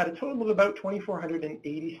 2017, they had a total of about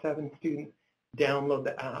 2,487 students download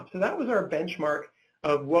the app. So that was our benchmark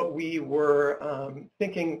of what we were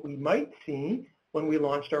thinking we might see when we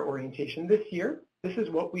launched our orientation this year. This is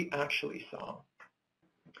what we actually saw.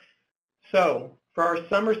 So for our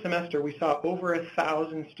summer semester, we saw over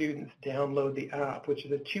 1,000 students download the app, which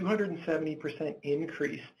is a 270%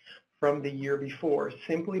 increase from the year before,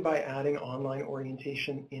 simply by adding online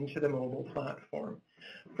orientation into the mobile platform.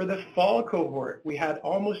 For the fall cohort, we had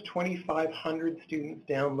almost 2,500 students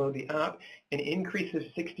download the app, an increase of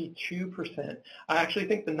 62%. I actually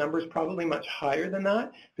think the number is probably much higher than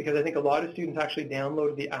that, because I think a lot of students actually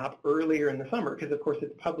downloaded the app earlier in the summer, because of course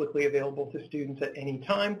it's publicly available to students at any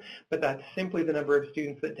time, but that's simply the number of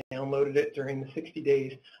students that downloaded it during the 60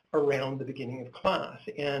 days around the beginning of class.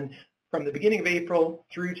 And from the beginning of April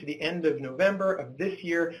through to the end of November of this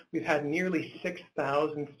year, we've had nearly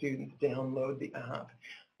 6,000 students download the app.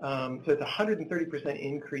 So it's a 130%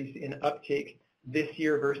 increase in uptake this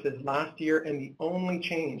year versus last year, and the only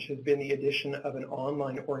change has been the addition of an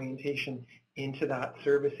online orientation into that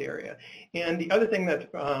service area. And the other thing that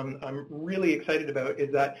I'm really excited about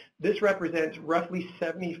is that this represents roughly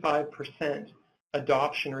 75%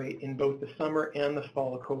 adoption rate in both the summer and the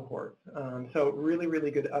fall cohort. So really,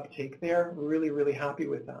 really good uptake there. Really, really happy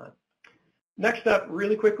with that. Next up,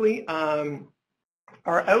 really quickly,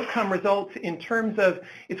 our outcome results in terms of,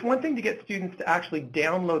 it's one thing to get students to actually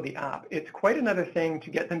download the app. It's quite another thing to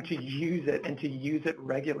get them to use it and to use it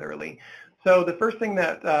regularly. So the first thing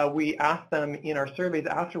that we asked them in our surveys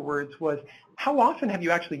afterwards was, how often have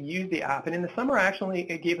you actually used the app? And in the summer, I actually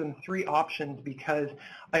gave them 3 options, because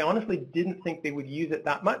I honestly didn't think they would use it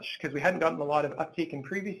that much, because we hadn't gotten a lot of uptake in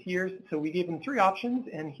previous years. So we gave them 3 options,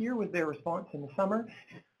 and here was their response in the summer.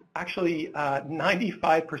 Actually,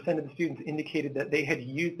 95% of the students indicated that they had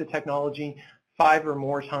used the technology 5 or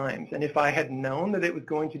more times. And if I had known that it was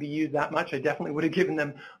going to be used that much, I definitely would have given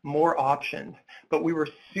them more options. But we were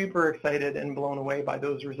super excited and blown away by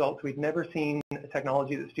those results. We'd never seen a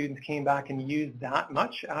technology that students came back and used that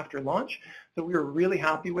much after launch. So we were really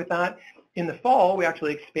happy with that. In the fall, we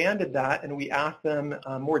actually expanded that and we asked them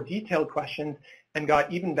more detailed questions and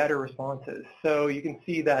got even better responses. So you can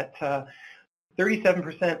see that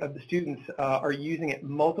 37% of the students are using it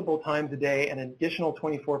multiple times a day, and an additional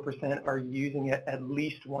 24% are using it at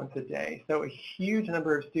least once a day. So a huge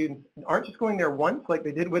number of students aren't just going there once like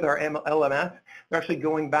they did with our LMS, they're actually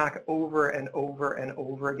going back over and over and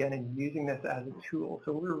over again and using this as a tool.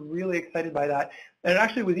 So we're really excited by that. And it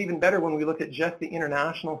actually was even better when we looked at just the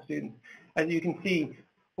international students. As you can see,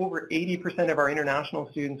 over 80% of our international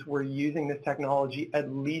students were using this technology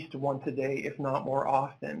at least once a day, if not more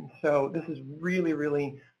often. So this is really,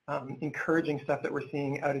 really encouraging stuff that we're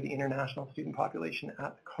seeing out of the international student population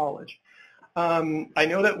at the college. I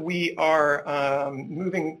know that we are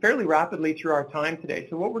moving fairly rapidly through our time today.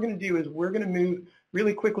 So what we're going to do is we're going to move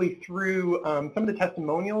really quickly through some of the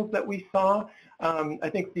testimonials that we saw. I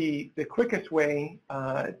think the quickest way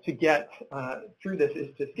to get through this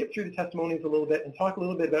is to skip through the testimonials a little bit and talk a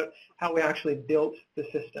little bit about how we actually built the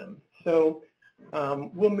system. So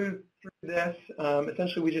we'll move through this.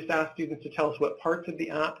 Essentially, we just asked students to tell us what parts of the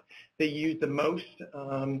app they used the most.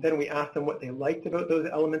 Then we asked them what they liked about those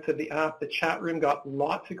elements of the app. The chat room got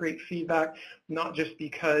lots of great feedback, not just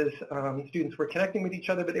because students were connecting with each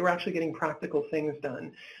other, but they were actually getting practical things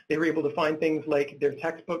done. They were able to find things like their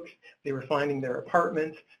textbooks, they were finding their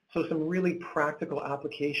apartments, so some really practical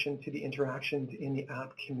application to the interactions in the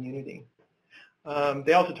app community.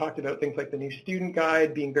 They also talked about things like the new student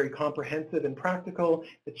guide being very comprehensive and practical,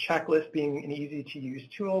 the checklist being an easy-to-use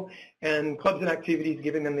tool, and clubs and activities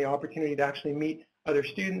giving them the opportunity to actually meet other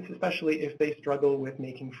students, especially if they struggle with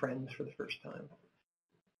making friends for the first time.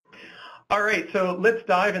 All right, so let's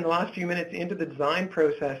dive in the last few minutes into the design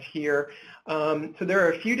process here. So there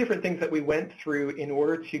are a few different things that we went through in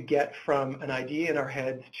order to get from an idea in our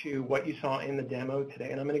heads to what you saw in the demo today,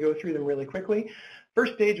 and I'm going to go through them really quickly.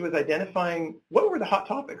 First stage was identifying what were the hot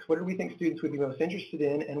topics, what did we think students would be most interested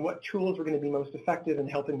in, and what tools were going to be most effective in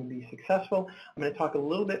helping them be successful. I'm going to talk a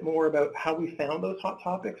little bit more about how we found those hot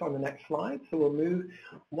topics on the next slide. So we'll move,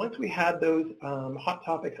 once we had those hot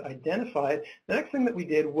topics identified, the next thing that we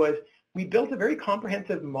did was we built a very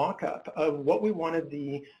comprehensive mock-up of what we wanted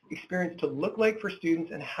the experience to look like for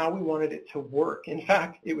students and how we wanted it to work. In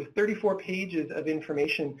fact, it was 34 pages of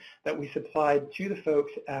information that we supplied to the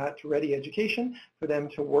folks at Ready Education for them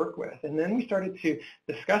to work with. And then we started to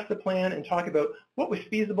discuss the plan and talk about what was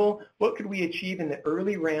feasible, what could we achieve in the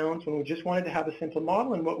early rounds when we just wanted to have a simple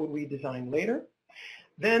model, and what would we design later.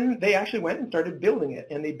 Then they actually went and started building it,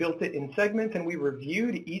 and they built it in segments, and we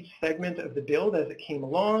reviewed each segment of the build as it came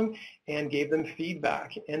along and gave them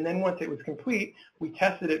feedback. And then once it was complete, we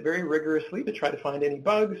tested it very rigorously to try to find any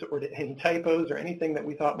bugs or any typos or anything that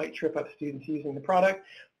we thought might trip up students using the product.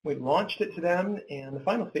 We launched it to them, and the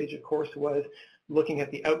final stage, of course, was looking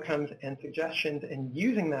at the outcomes and suggestions and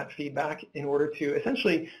using that feedback in order to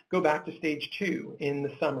essentially go back to stage 2 in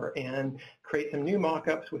the summer and create some new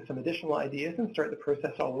mock-ups with some additional ideas and start the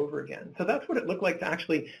process all over again. So that's what it looked like to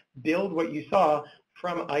actually build what you saw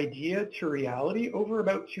from idea to reality over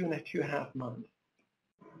about 2.5 months.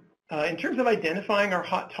 In terms of identifying our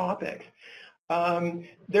hot topics,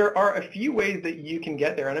 there are a few ways that you can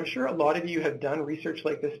get there, and I'm sure a lot of you have done research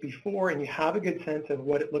like this before and you have a good sense of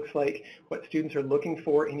what it looks like, what students are looking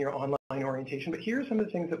for in your online orientation, but here are some of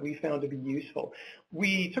the things that we found to be useful.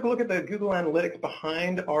 We took a look at the Google Analytics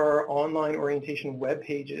behind our online orientation web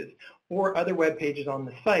pages or other web pages on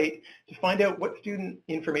the site to find out what student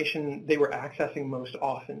information they were accessing most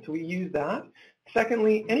often. So we used that.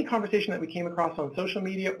 Secondly, any conversation that we came across on social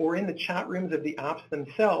media or in the chat rooms of the apps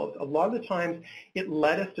themselves, a lot of the times it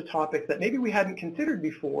led us to topics that maybe we hadn't considered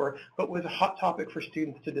before, but was a hot topic for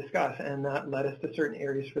students to discuss, and that led us to certain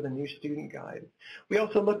areas for the new student guide. We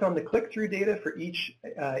also looked on the click-through data for each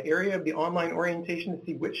area of the online orientation to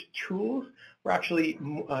see which tools were actually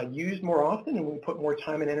used more often, and we put more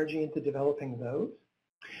time and energy into developing those.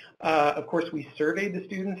 Of course, we surveyed the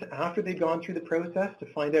students after they'd gone through the process to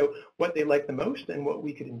find out what they liked the most and what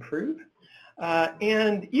we could improve.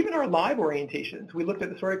 And even our live orientations, we looked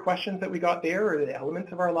at the sort of questions that we got there or the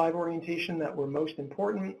elements of our live orientation that were most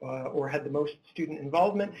important or had the most student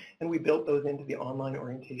involvement, and we built those into the online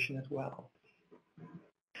orientation as well.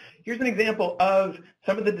 Here's an example of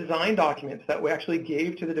some of the design documents that we actually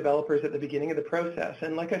gave to the developers at the beginning of the process.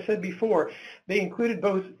 And like I said before, they included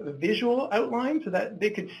both visual outlines so that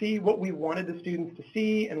they could see what we wanted the students to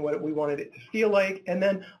see and what we wanted it to feel like, and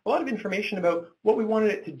then a lot of information about what we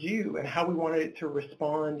wanted it to do and how we wanted it to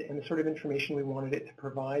respond and the sort of information we wanted it to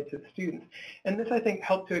provide to the students. And this, I think,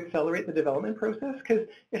 helped to accelerate the development process because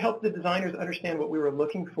it helped the designers understand what we were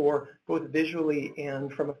looking for both visually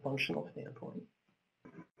and from a functional standpoint.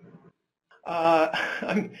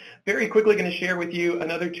 I'm very quickly going to share with you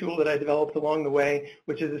another tool that I developed along the way,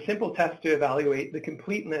 which is a simple test to evaluate the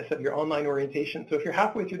completeness of your online orientation. So if you're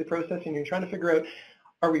halfway through the process and you're trying to figure out,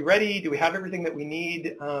 are we ready? Do we have everything that we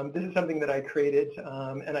need? This is something that I created,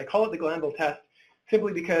 and I call it the Glanville test,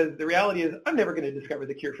 simply because the reality is I'm never going to discover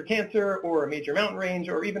the cure for cancer or a major mountain range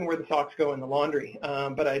or even where the socks go in the laundry.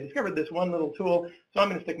 But I discovered this one little tool, so I'm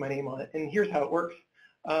going to stick my name on it. And here's how it works.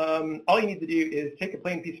 All you need to do is take a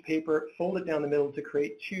plain piece of paper, fold it down the middle to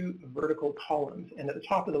create two vertical columns. And at the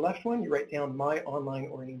top of the left one, you write down My Online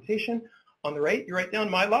Orientation. On the right, you write down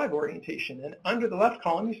My Live Orientation. And under the left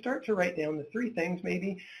column, you start to write down the three things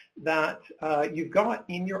maybe that you've got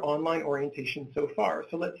in your online orientation so far.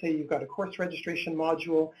 So let's say you've got a course registration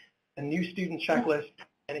module, a new student checklist,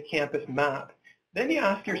 and a campus map. Then you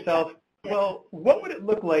ask yourself, well, what would it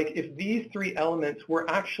look like if these three elements were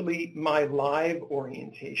actually my live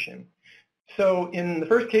orientation? So in the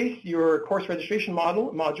first case, your course registration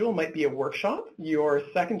module might be a workshop, your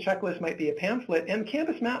second checklist might be a pamphlet, and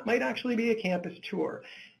campus map might actually be a campus tour.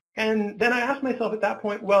 And then I asked myself at that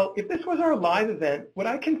point, well, if this was our live event, would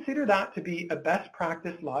I consider that to be a best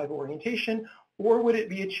practice live orientation, or would it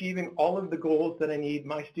be achieving all of the goals that I need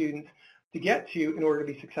my students to get to in order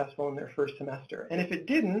to be successful in their first semester? And if it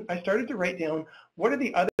didn't, I started to write down what are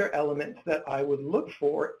the other elements that I would look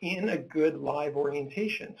for in a good live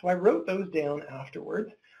orientation. So I wrote those down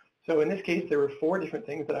afterwards. So in this case, there were 4 different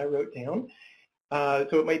things that I wrote down.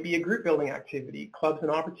 So it might be a group building activity, clubs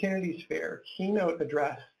and opportunities fair, keynote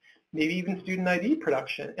address, maybe even student ID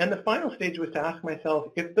production. And the final stage was to ask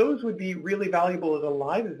myself, if those would be really valuable as a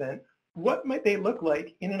live event, what might they look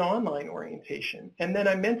like in an online orientation? And then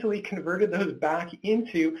I mentally converted those back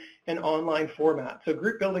into an online format. So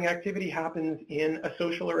group building activity happens in a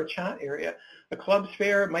social or a chat area. A clubs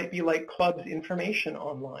fair might be like clubs information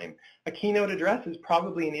online. A keynote address is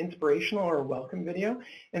probably an inspirational or a welcome video.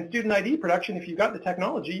 And student ID production, if you've got the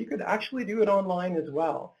technology, you could actually do it online as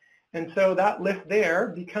well. And so that list there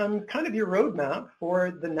becomes kind of your roadmap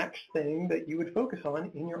for the next thing that you would focus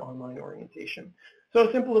on in your online orientation. So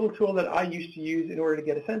a simple little tool that I used to use in order to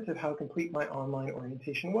get a sense of how complete my online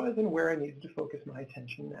orientation was and where I needed to focus my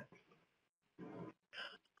attention next.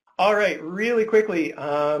 All right, really quickly,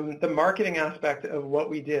 the marketing aspect of what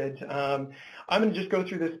we did. I'm going to just go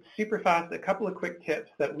through this super fast, a couple of quick tips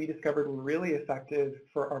that we discovered were really effective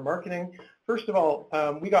for our marketing. First of all,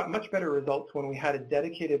 we got much better results when we had a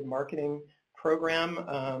dedicated marketing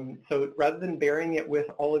program. So rather than burying it with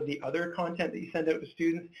all of the other content that you send out to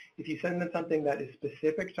students, if you send them something that is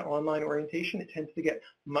specific to online orientation, it tends to get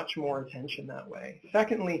much more attention that way.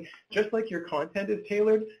 Secondly, just like your content is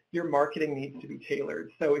tailored, your marketing needs to be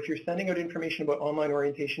tailored. So if you're sending out information about online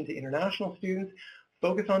orientation to international students,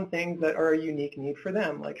 focus on things that are a unique need for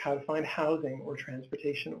them, like how to find housing or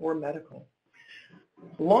transportation or medical.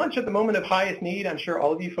 Launch at the moment of highest need. I'm sure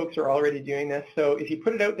all of you folks are already doing this. So if you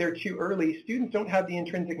put it out there too early, students don't have the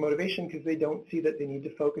intrinsic motivation because they don't see that they need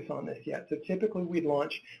to focus on this yet. So typically we'd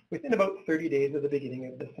launch within about 30 days of the beginning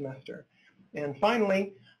of the semester. And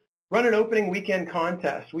finally, run an opening weekend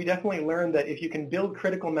contest. We definitely learned that if you can build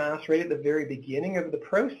critical mass right at the very beginning of the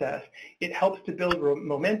process, it helps to build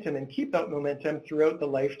momentum and keep that momentum throughout the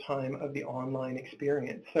lifetime of the online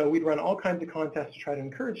experience. So we'd run all kinds of contests to try to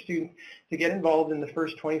encourage students to get involved in the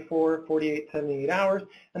first 24, 48, 78 hours,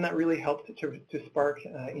 and that really helped to spark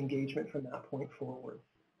engagement from that point forward.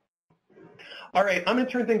 All right, I'm going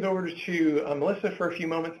to turn things over to Melissa for a few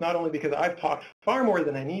moments, not only because I've talked far more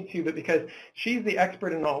than I need to, but because she's the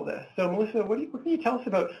expert in all this. So Melissa, what can you tell us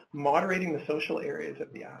about moderating the social areas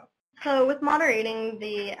of the app? So with moderating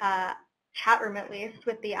the chat room, at least,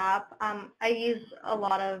 with the app, I use a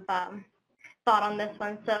lot of thought on this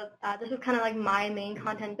one. So this was kind of like my main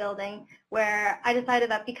content building, where I decided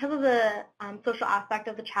that because of the social aspect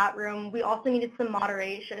of the chat room, we also needed some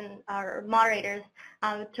moderation or moderators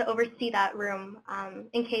to oversee that room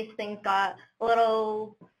in case things got a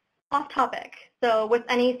little off topic. So with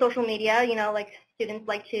any social media, you know, like students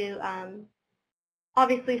like to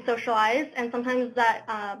obviously socialize, and sometimes that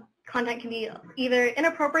content can be either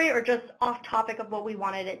inappropriate or just off topic of what we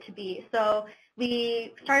wanted it to be. So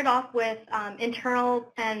we started off with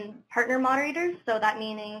internal and partner moderators, so that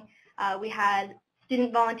meaning we had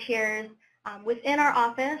student volunteers within our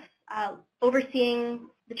office overseeing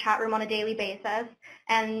the chat room on a daily basis,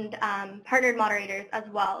 and partnered moderators as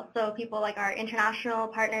well. So people like our international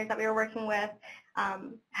partners that we were working with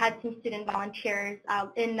had some student volunteers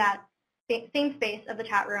in that same space of the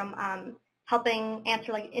chat room helping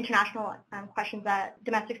answer like international questions that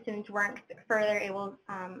domestic students weren't further able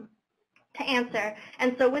to answer.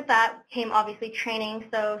 And so with that came obviously training,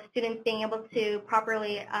 so students being able to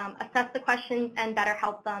properly assess the questions and better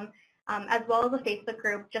help them, as well as a Facebook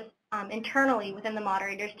group just internally within the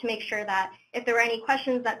moderators to make sure that if there were any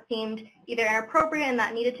questions that seemed either inappropriate and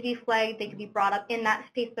that needed to be flagged, they could be brought up in that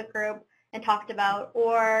Facebook group and talked about,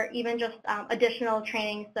 or even just additional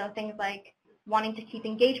training, so things like wanting to keep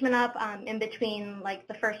engagement up in between like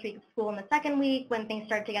the first week of school and the second week when things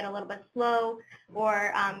start to get a little bit slow,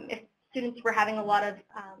 or if students were having a lot of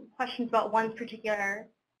questions about one particular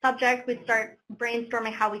subject, we'd start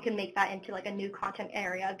brainstorming how we could make that into like a new content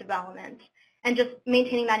area of development, and just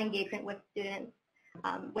maintaining that engagement with students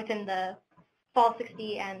within the Fall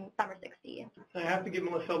 60 and Summer 60. I have to give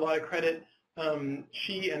Melissa a lot of credit.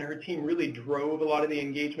 She and her team really drove a lot of the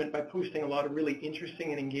engagement by posting a lot of really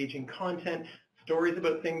interesting and engaging content, stories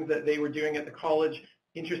about things that they were doing at the college,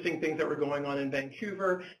 interesting things that were going on in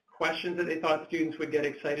Vancouver, questions that they thought students would get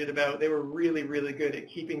excited about. They were really, really good at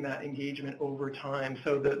keeping that engagement over time.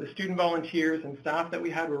 So the student volunteers and staff that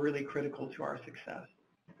we had were really critical to our success.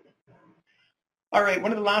 All right,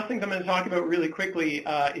 one of the last things I'm going to talk about really quickly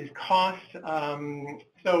is cost.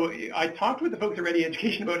 So I talked with the folks at Ready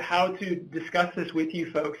Education about how to discuss this with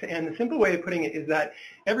you folks, and the simple way of putting it is that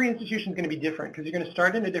every institution is going to be different because you're going to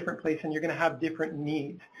start in a different place and you're going to have different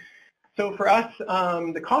needs. So for us,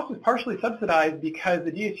 the cost was partially subsidized because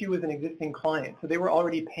the DSU was an existing client, so they were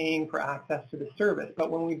already paying for access to the service.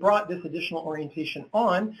 But when we brought this additional orientation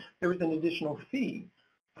on, there was an additional fee.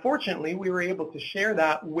 Fortunately, we were able to share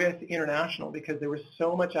that with International because there was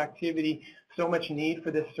so much activity, so much need for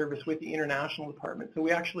this service with the International department. So we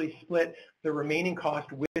actually split the remaining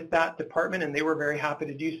cost with that department, and they were very happy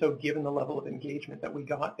to do so given the level of engagement that we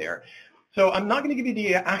got there. So I'm not going to give you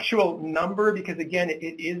the actual number because, again,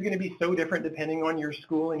 it is going to be so different depending on your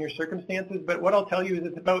school and your circumstances. But what I'll tell you is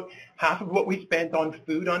it's about half of what we spent on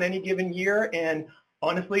food on any given year. And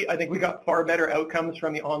honestly, I think we got far better outcomes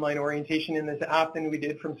from the online orientation in this app than we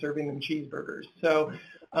did from serving them cheeseburgers. So,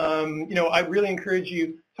 you know, I really encourage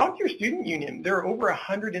you, talk to your student union. There are over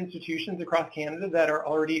 100 institutions across Canada that are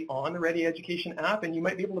already on the Ready Education app, and you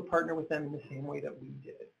might be able to partner with them in the same way that we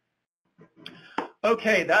did.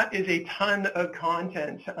 Okay, that is a ton of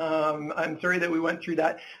content. I'm sorry that we went through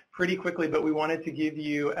that pretty quickly, but we wanted to give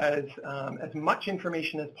you as much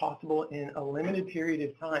information as possible in a limited period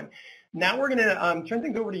of time. Now we're going to turn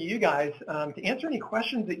things over to you guys to answer any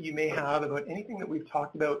questions that you may have about anything that we've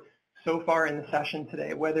talked about so far in the session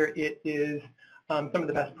today, whether it is some of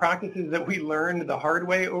the best practices that we learned the hard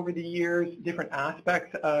way over the years, different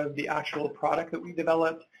aspects of the actual product that we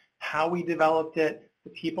developed, how we developed it,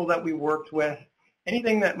 the people that we worked with,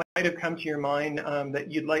 anything that might have come to your mind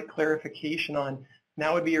that you'd like clarification on.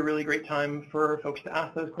 Now would be a really great time for folks to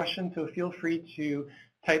ask those questions, so feel free to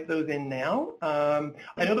type those in now. I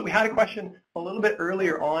know that we had a question a little bit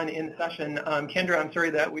earlier on in the session. Kendra, I'm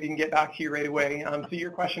sorry that we didn't get back to you right away. So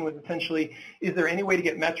your question was essentially, is there any way to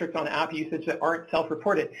get metrics on app usage that aren't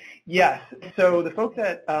self-reported? Yes. So the folks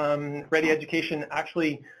at Ready Education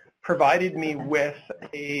actually provided me with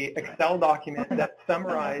an Excel document that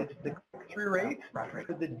summarized the click-through rates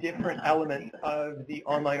for the different elements of the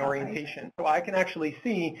online orientation. So I can actually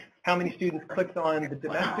see how many students clicked on the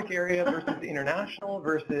domestic area versus the international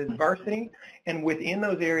versus varsity. And within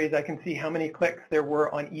those areas, I can see how many clicks there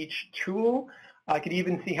were on each tool. I could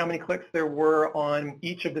even see how many clicks there were on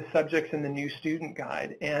each of the subjects in the new student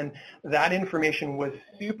guide. And that information was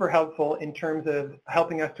super helpful in terms of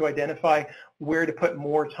helping us to identify where to put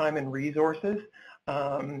more time and resources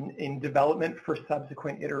in development for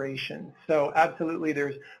subsequent iterations. So absolutely,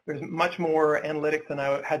 there's much more analytics than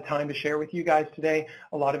I had time to share with you guys today.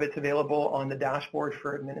 A lot of it's available on the dashboard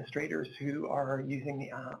for administrators who are using the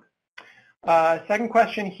app. Second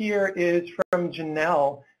question here is from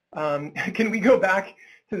Janelle. Can we go back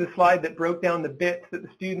to the slide that broke down the bits that the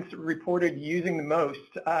students reported using the most?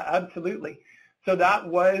 Absolutely. So that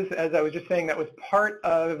was, as I was just saying, that was part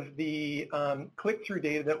of the click-through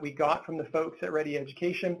data that we got from the folks at Ready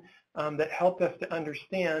Education that helped us to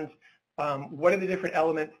understand what are the different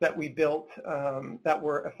elements that we built that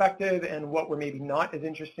were effective and what were maybe not as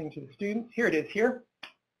interesting to the students. Here it is here.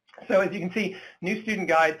 So as you can see, new student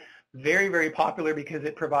guide, very, very popular because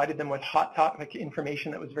it provided them with hot topic information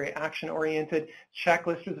that was very action-oriented.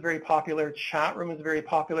 Checklist was very popular. Chat room was very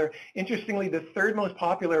popular. Interestingly, the third most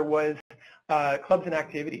popular was clubs and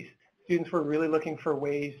activities. Students were really looking for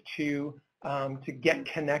ways to get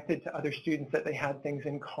connected to other students that they had things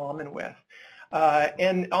in common with.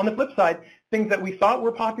 And on the flip side, things that we thought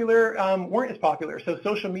were popular weren't as popular. So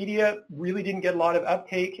social media really didn't get a lot of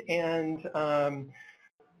uptake, and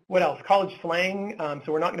What else? College slang.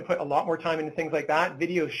 So we're not going to put a lot more time into things like that.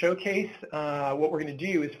 Video showcase. What we're going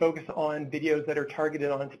to do is focus on videos that are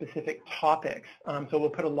targeted on specific topics. So we'll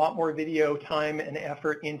put a lot more video time and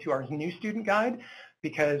effort into our new student guide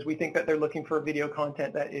because we think that they're looking for video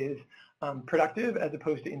content that is productive as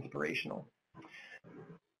opposed to inspirational.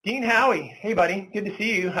 Dean Howie, hey buddy, good to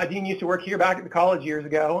see you. Dean used to work here back at the college years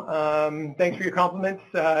ago. Thanks for your compliments.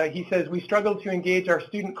 He says, we struggle to engage our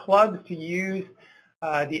student clubs to use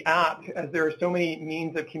the app as there are so many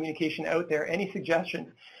means of communication out there. Any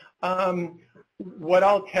suggestions? What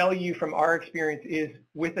I'll tell you from our experience is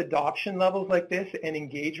with adoption levels like this and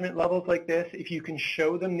engagement levels like this, if you can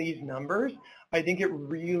show them these numbers, I think it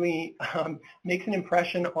really makes an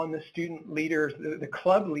impression on the student leaders, the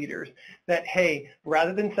club leaders, that, hey,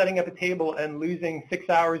 rather than setting up a table and losing 6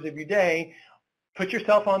 hours of your day, put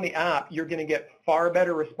yourself on the app. You're going to get far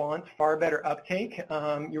better response, far better uptake.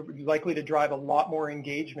 You're likely to drive a lot more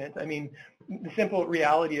engagement. I mean, the simple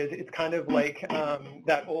reality is it's kind of like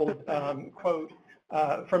that old quote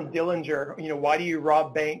from Dillinger, you know, why do you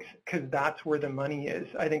rob banks? Because that's where the money is.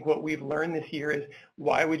 I think what we've learned this year is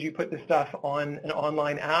why would you put this stuff on an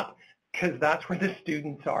online app? Because that's where the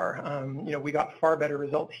students are. You know, we got far better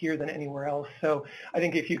results here than anywhere else. So I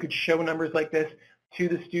think if you could show numbers like this to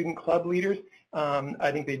the student club leaders,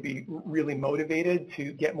 I think they'd be really motivated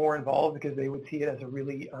to get more involved because they would see it as a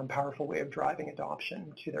really powerful way of driving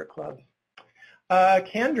adoption to their clubs.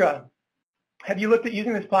 Kendra, have you looked at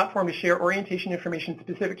using this platform to share orientation information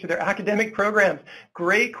specific to their academic programs?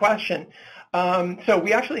 Great question. So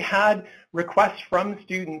we actually had requests from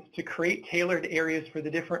students to create tailored areas for the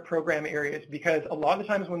different program areas because a lot of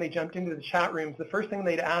times when they jumped into the chat rooms, the first thing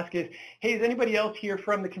they'd ask is, hey, is anybody else here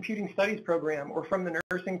from the computing studies program or from the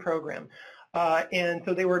nursing program? And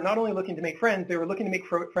so they were not only looking to make friends, they were looking to make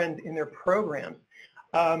friends in their programs.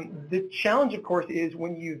 The challenge, of course, is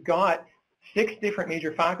when you've got 6 different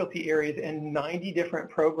major faculty areas and 90 different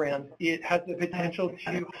programs, it has the potential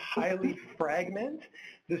to highly fragment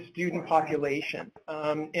the student population.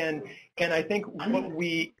 And I think what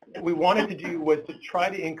we wanted to do was to try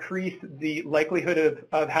to increase the likelihood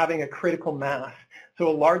of having a critical mass. So a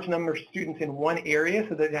large number of students in one area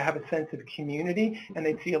so that they have a sense of community and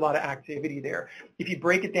they'd see a lot of activity there. If you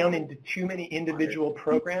break it down into too many individual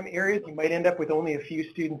program areas, you might end up with only a few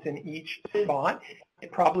students in each spot.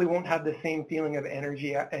 It probably won't have the same feeling of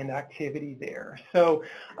energy and activity there. So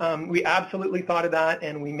we absolutely thought of that,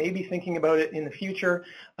 and we may be thinking about it in the future.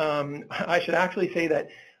 I should actually say that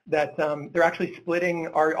they're actually splitting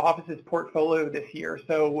our office's portfolio this year.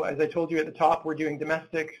 So as I told you at the top, we're doing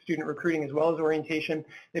domestic student recruiting as well as orientation.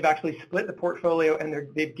 They've actually split the portfolio, and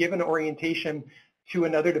they've given orientation to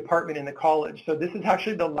another department in the college. So this is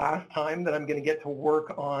actually the last time that I'm going to get to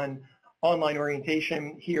work on online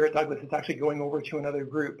orientation here at Douglas. It's actually going over to another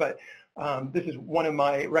group, but this is one of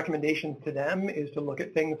my recommendations to them is to look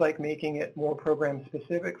at things like making it more program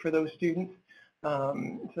specific for those students.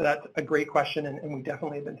 So that's a great question, and we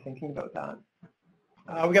definitely have been thinking about that.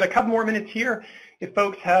 We've got a couple more minutes here. If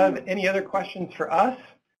folks have any other questions for us,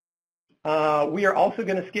 we are also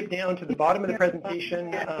going to skip down to the bottom of the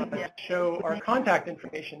presentation to show our contact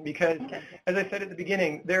information because, as I said at the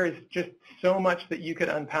beginning, there is just so much that you could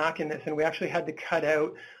unpack in this, and we actually had to cut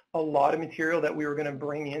out a lot of material that we were going to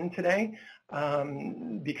bring in today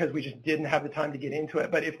because we just didn't have the time to get into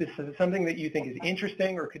it. But if this is something that you think is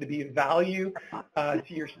interesting or could be of value to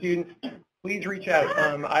your students, please reach out.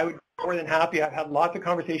 I would be more than happy. I've had lots of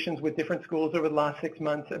conversations with different schools over the last 6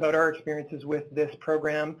 months about our experiences with this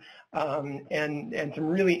program and some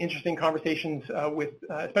really interesting conversations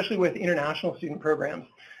especially with international student programs,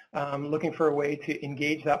 looking for a way to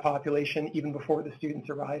engage that population even before the students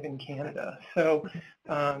arrive in Canada. So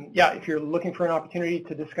yeah, if you're looking for an opportunity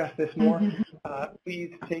to discuss this more,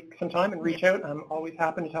 please take some time and reach out. I'm always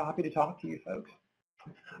happy to talk to you folks.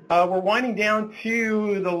 We're winding down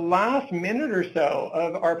to the last minute or so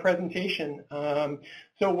of our presentation.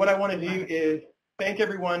 So what I want to do is thank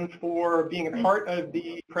everyone for being a part of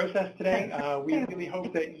the process today. We really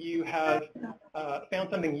hope that you have found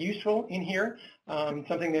something useful in here,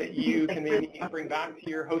 something that you can maybe bring back to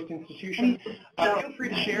your host institution. Feel free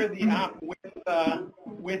to share the app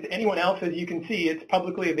with anyone else. As you can see, it's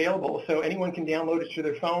publicly available, so anyone can download it to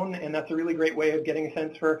their phone, and that's a really great way of getting a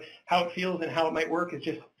sense for how it feels and how it might work, is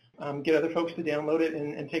just get other folks to download it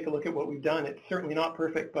and take a look at what we've done. It's certainly not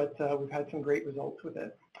perfect, but we've had some great results with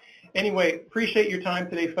it. Anyway, appreciate your time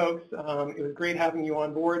today, folks. It was great having you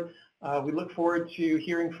on board. We look forward to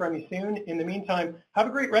hearing from you soon. In the meantime, have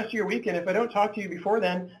a great rest of your week, and if I don't talk to you before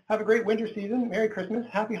then, have a great winter season, Merry Christmas,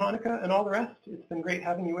 Happy Hanukkah, and all the rest. It's been great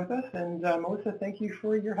having you with us, and Melissa, thank you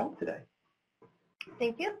for your help today.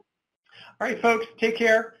 Thank you. All right, folks, take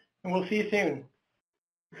care, and we'll see you soon.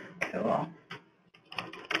 Cool.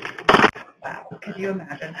 Wow. Could you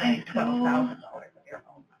imagine paying $12,000 of your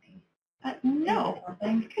own money? No.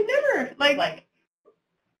 Something? Could never. Like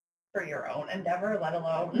for your own endeavor, let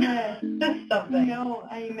alone Yes. something. No,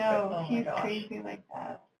 I know. Oh my He's gosh. crazy like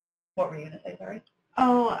that. What were you going to say, sorry?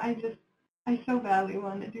 Oh, I so badly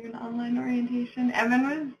wanted to do an online orientation.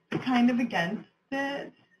 Evan was kind of against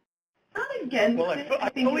it. Not against Well, it. I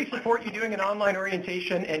think fully it's- support you doing an online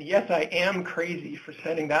orientation, and yes, I am crazy for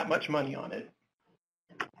spending that much money on it.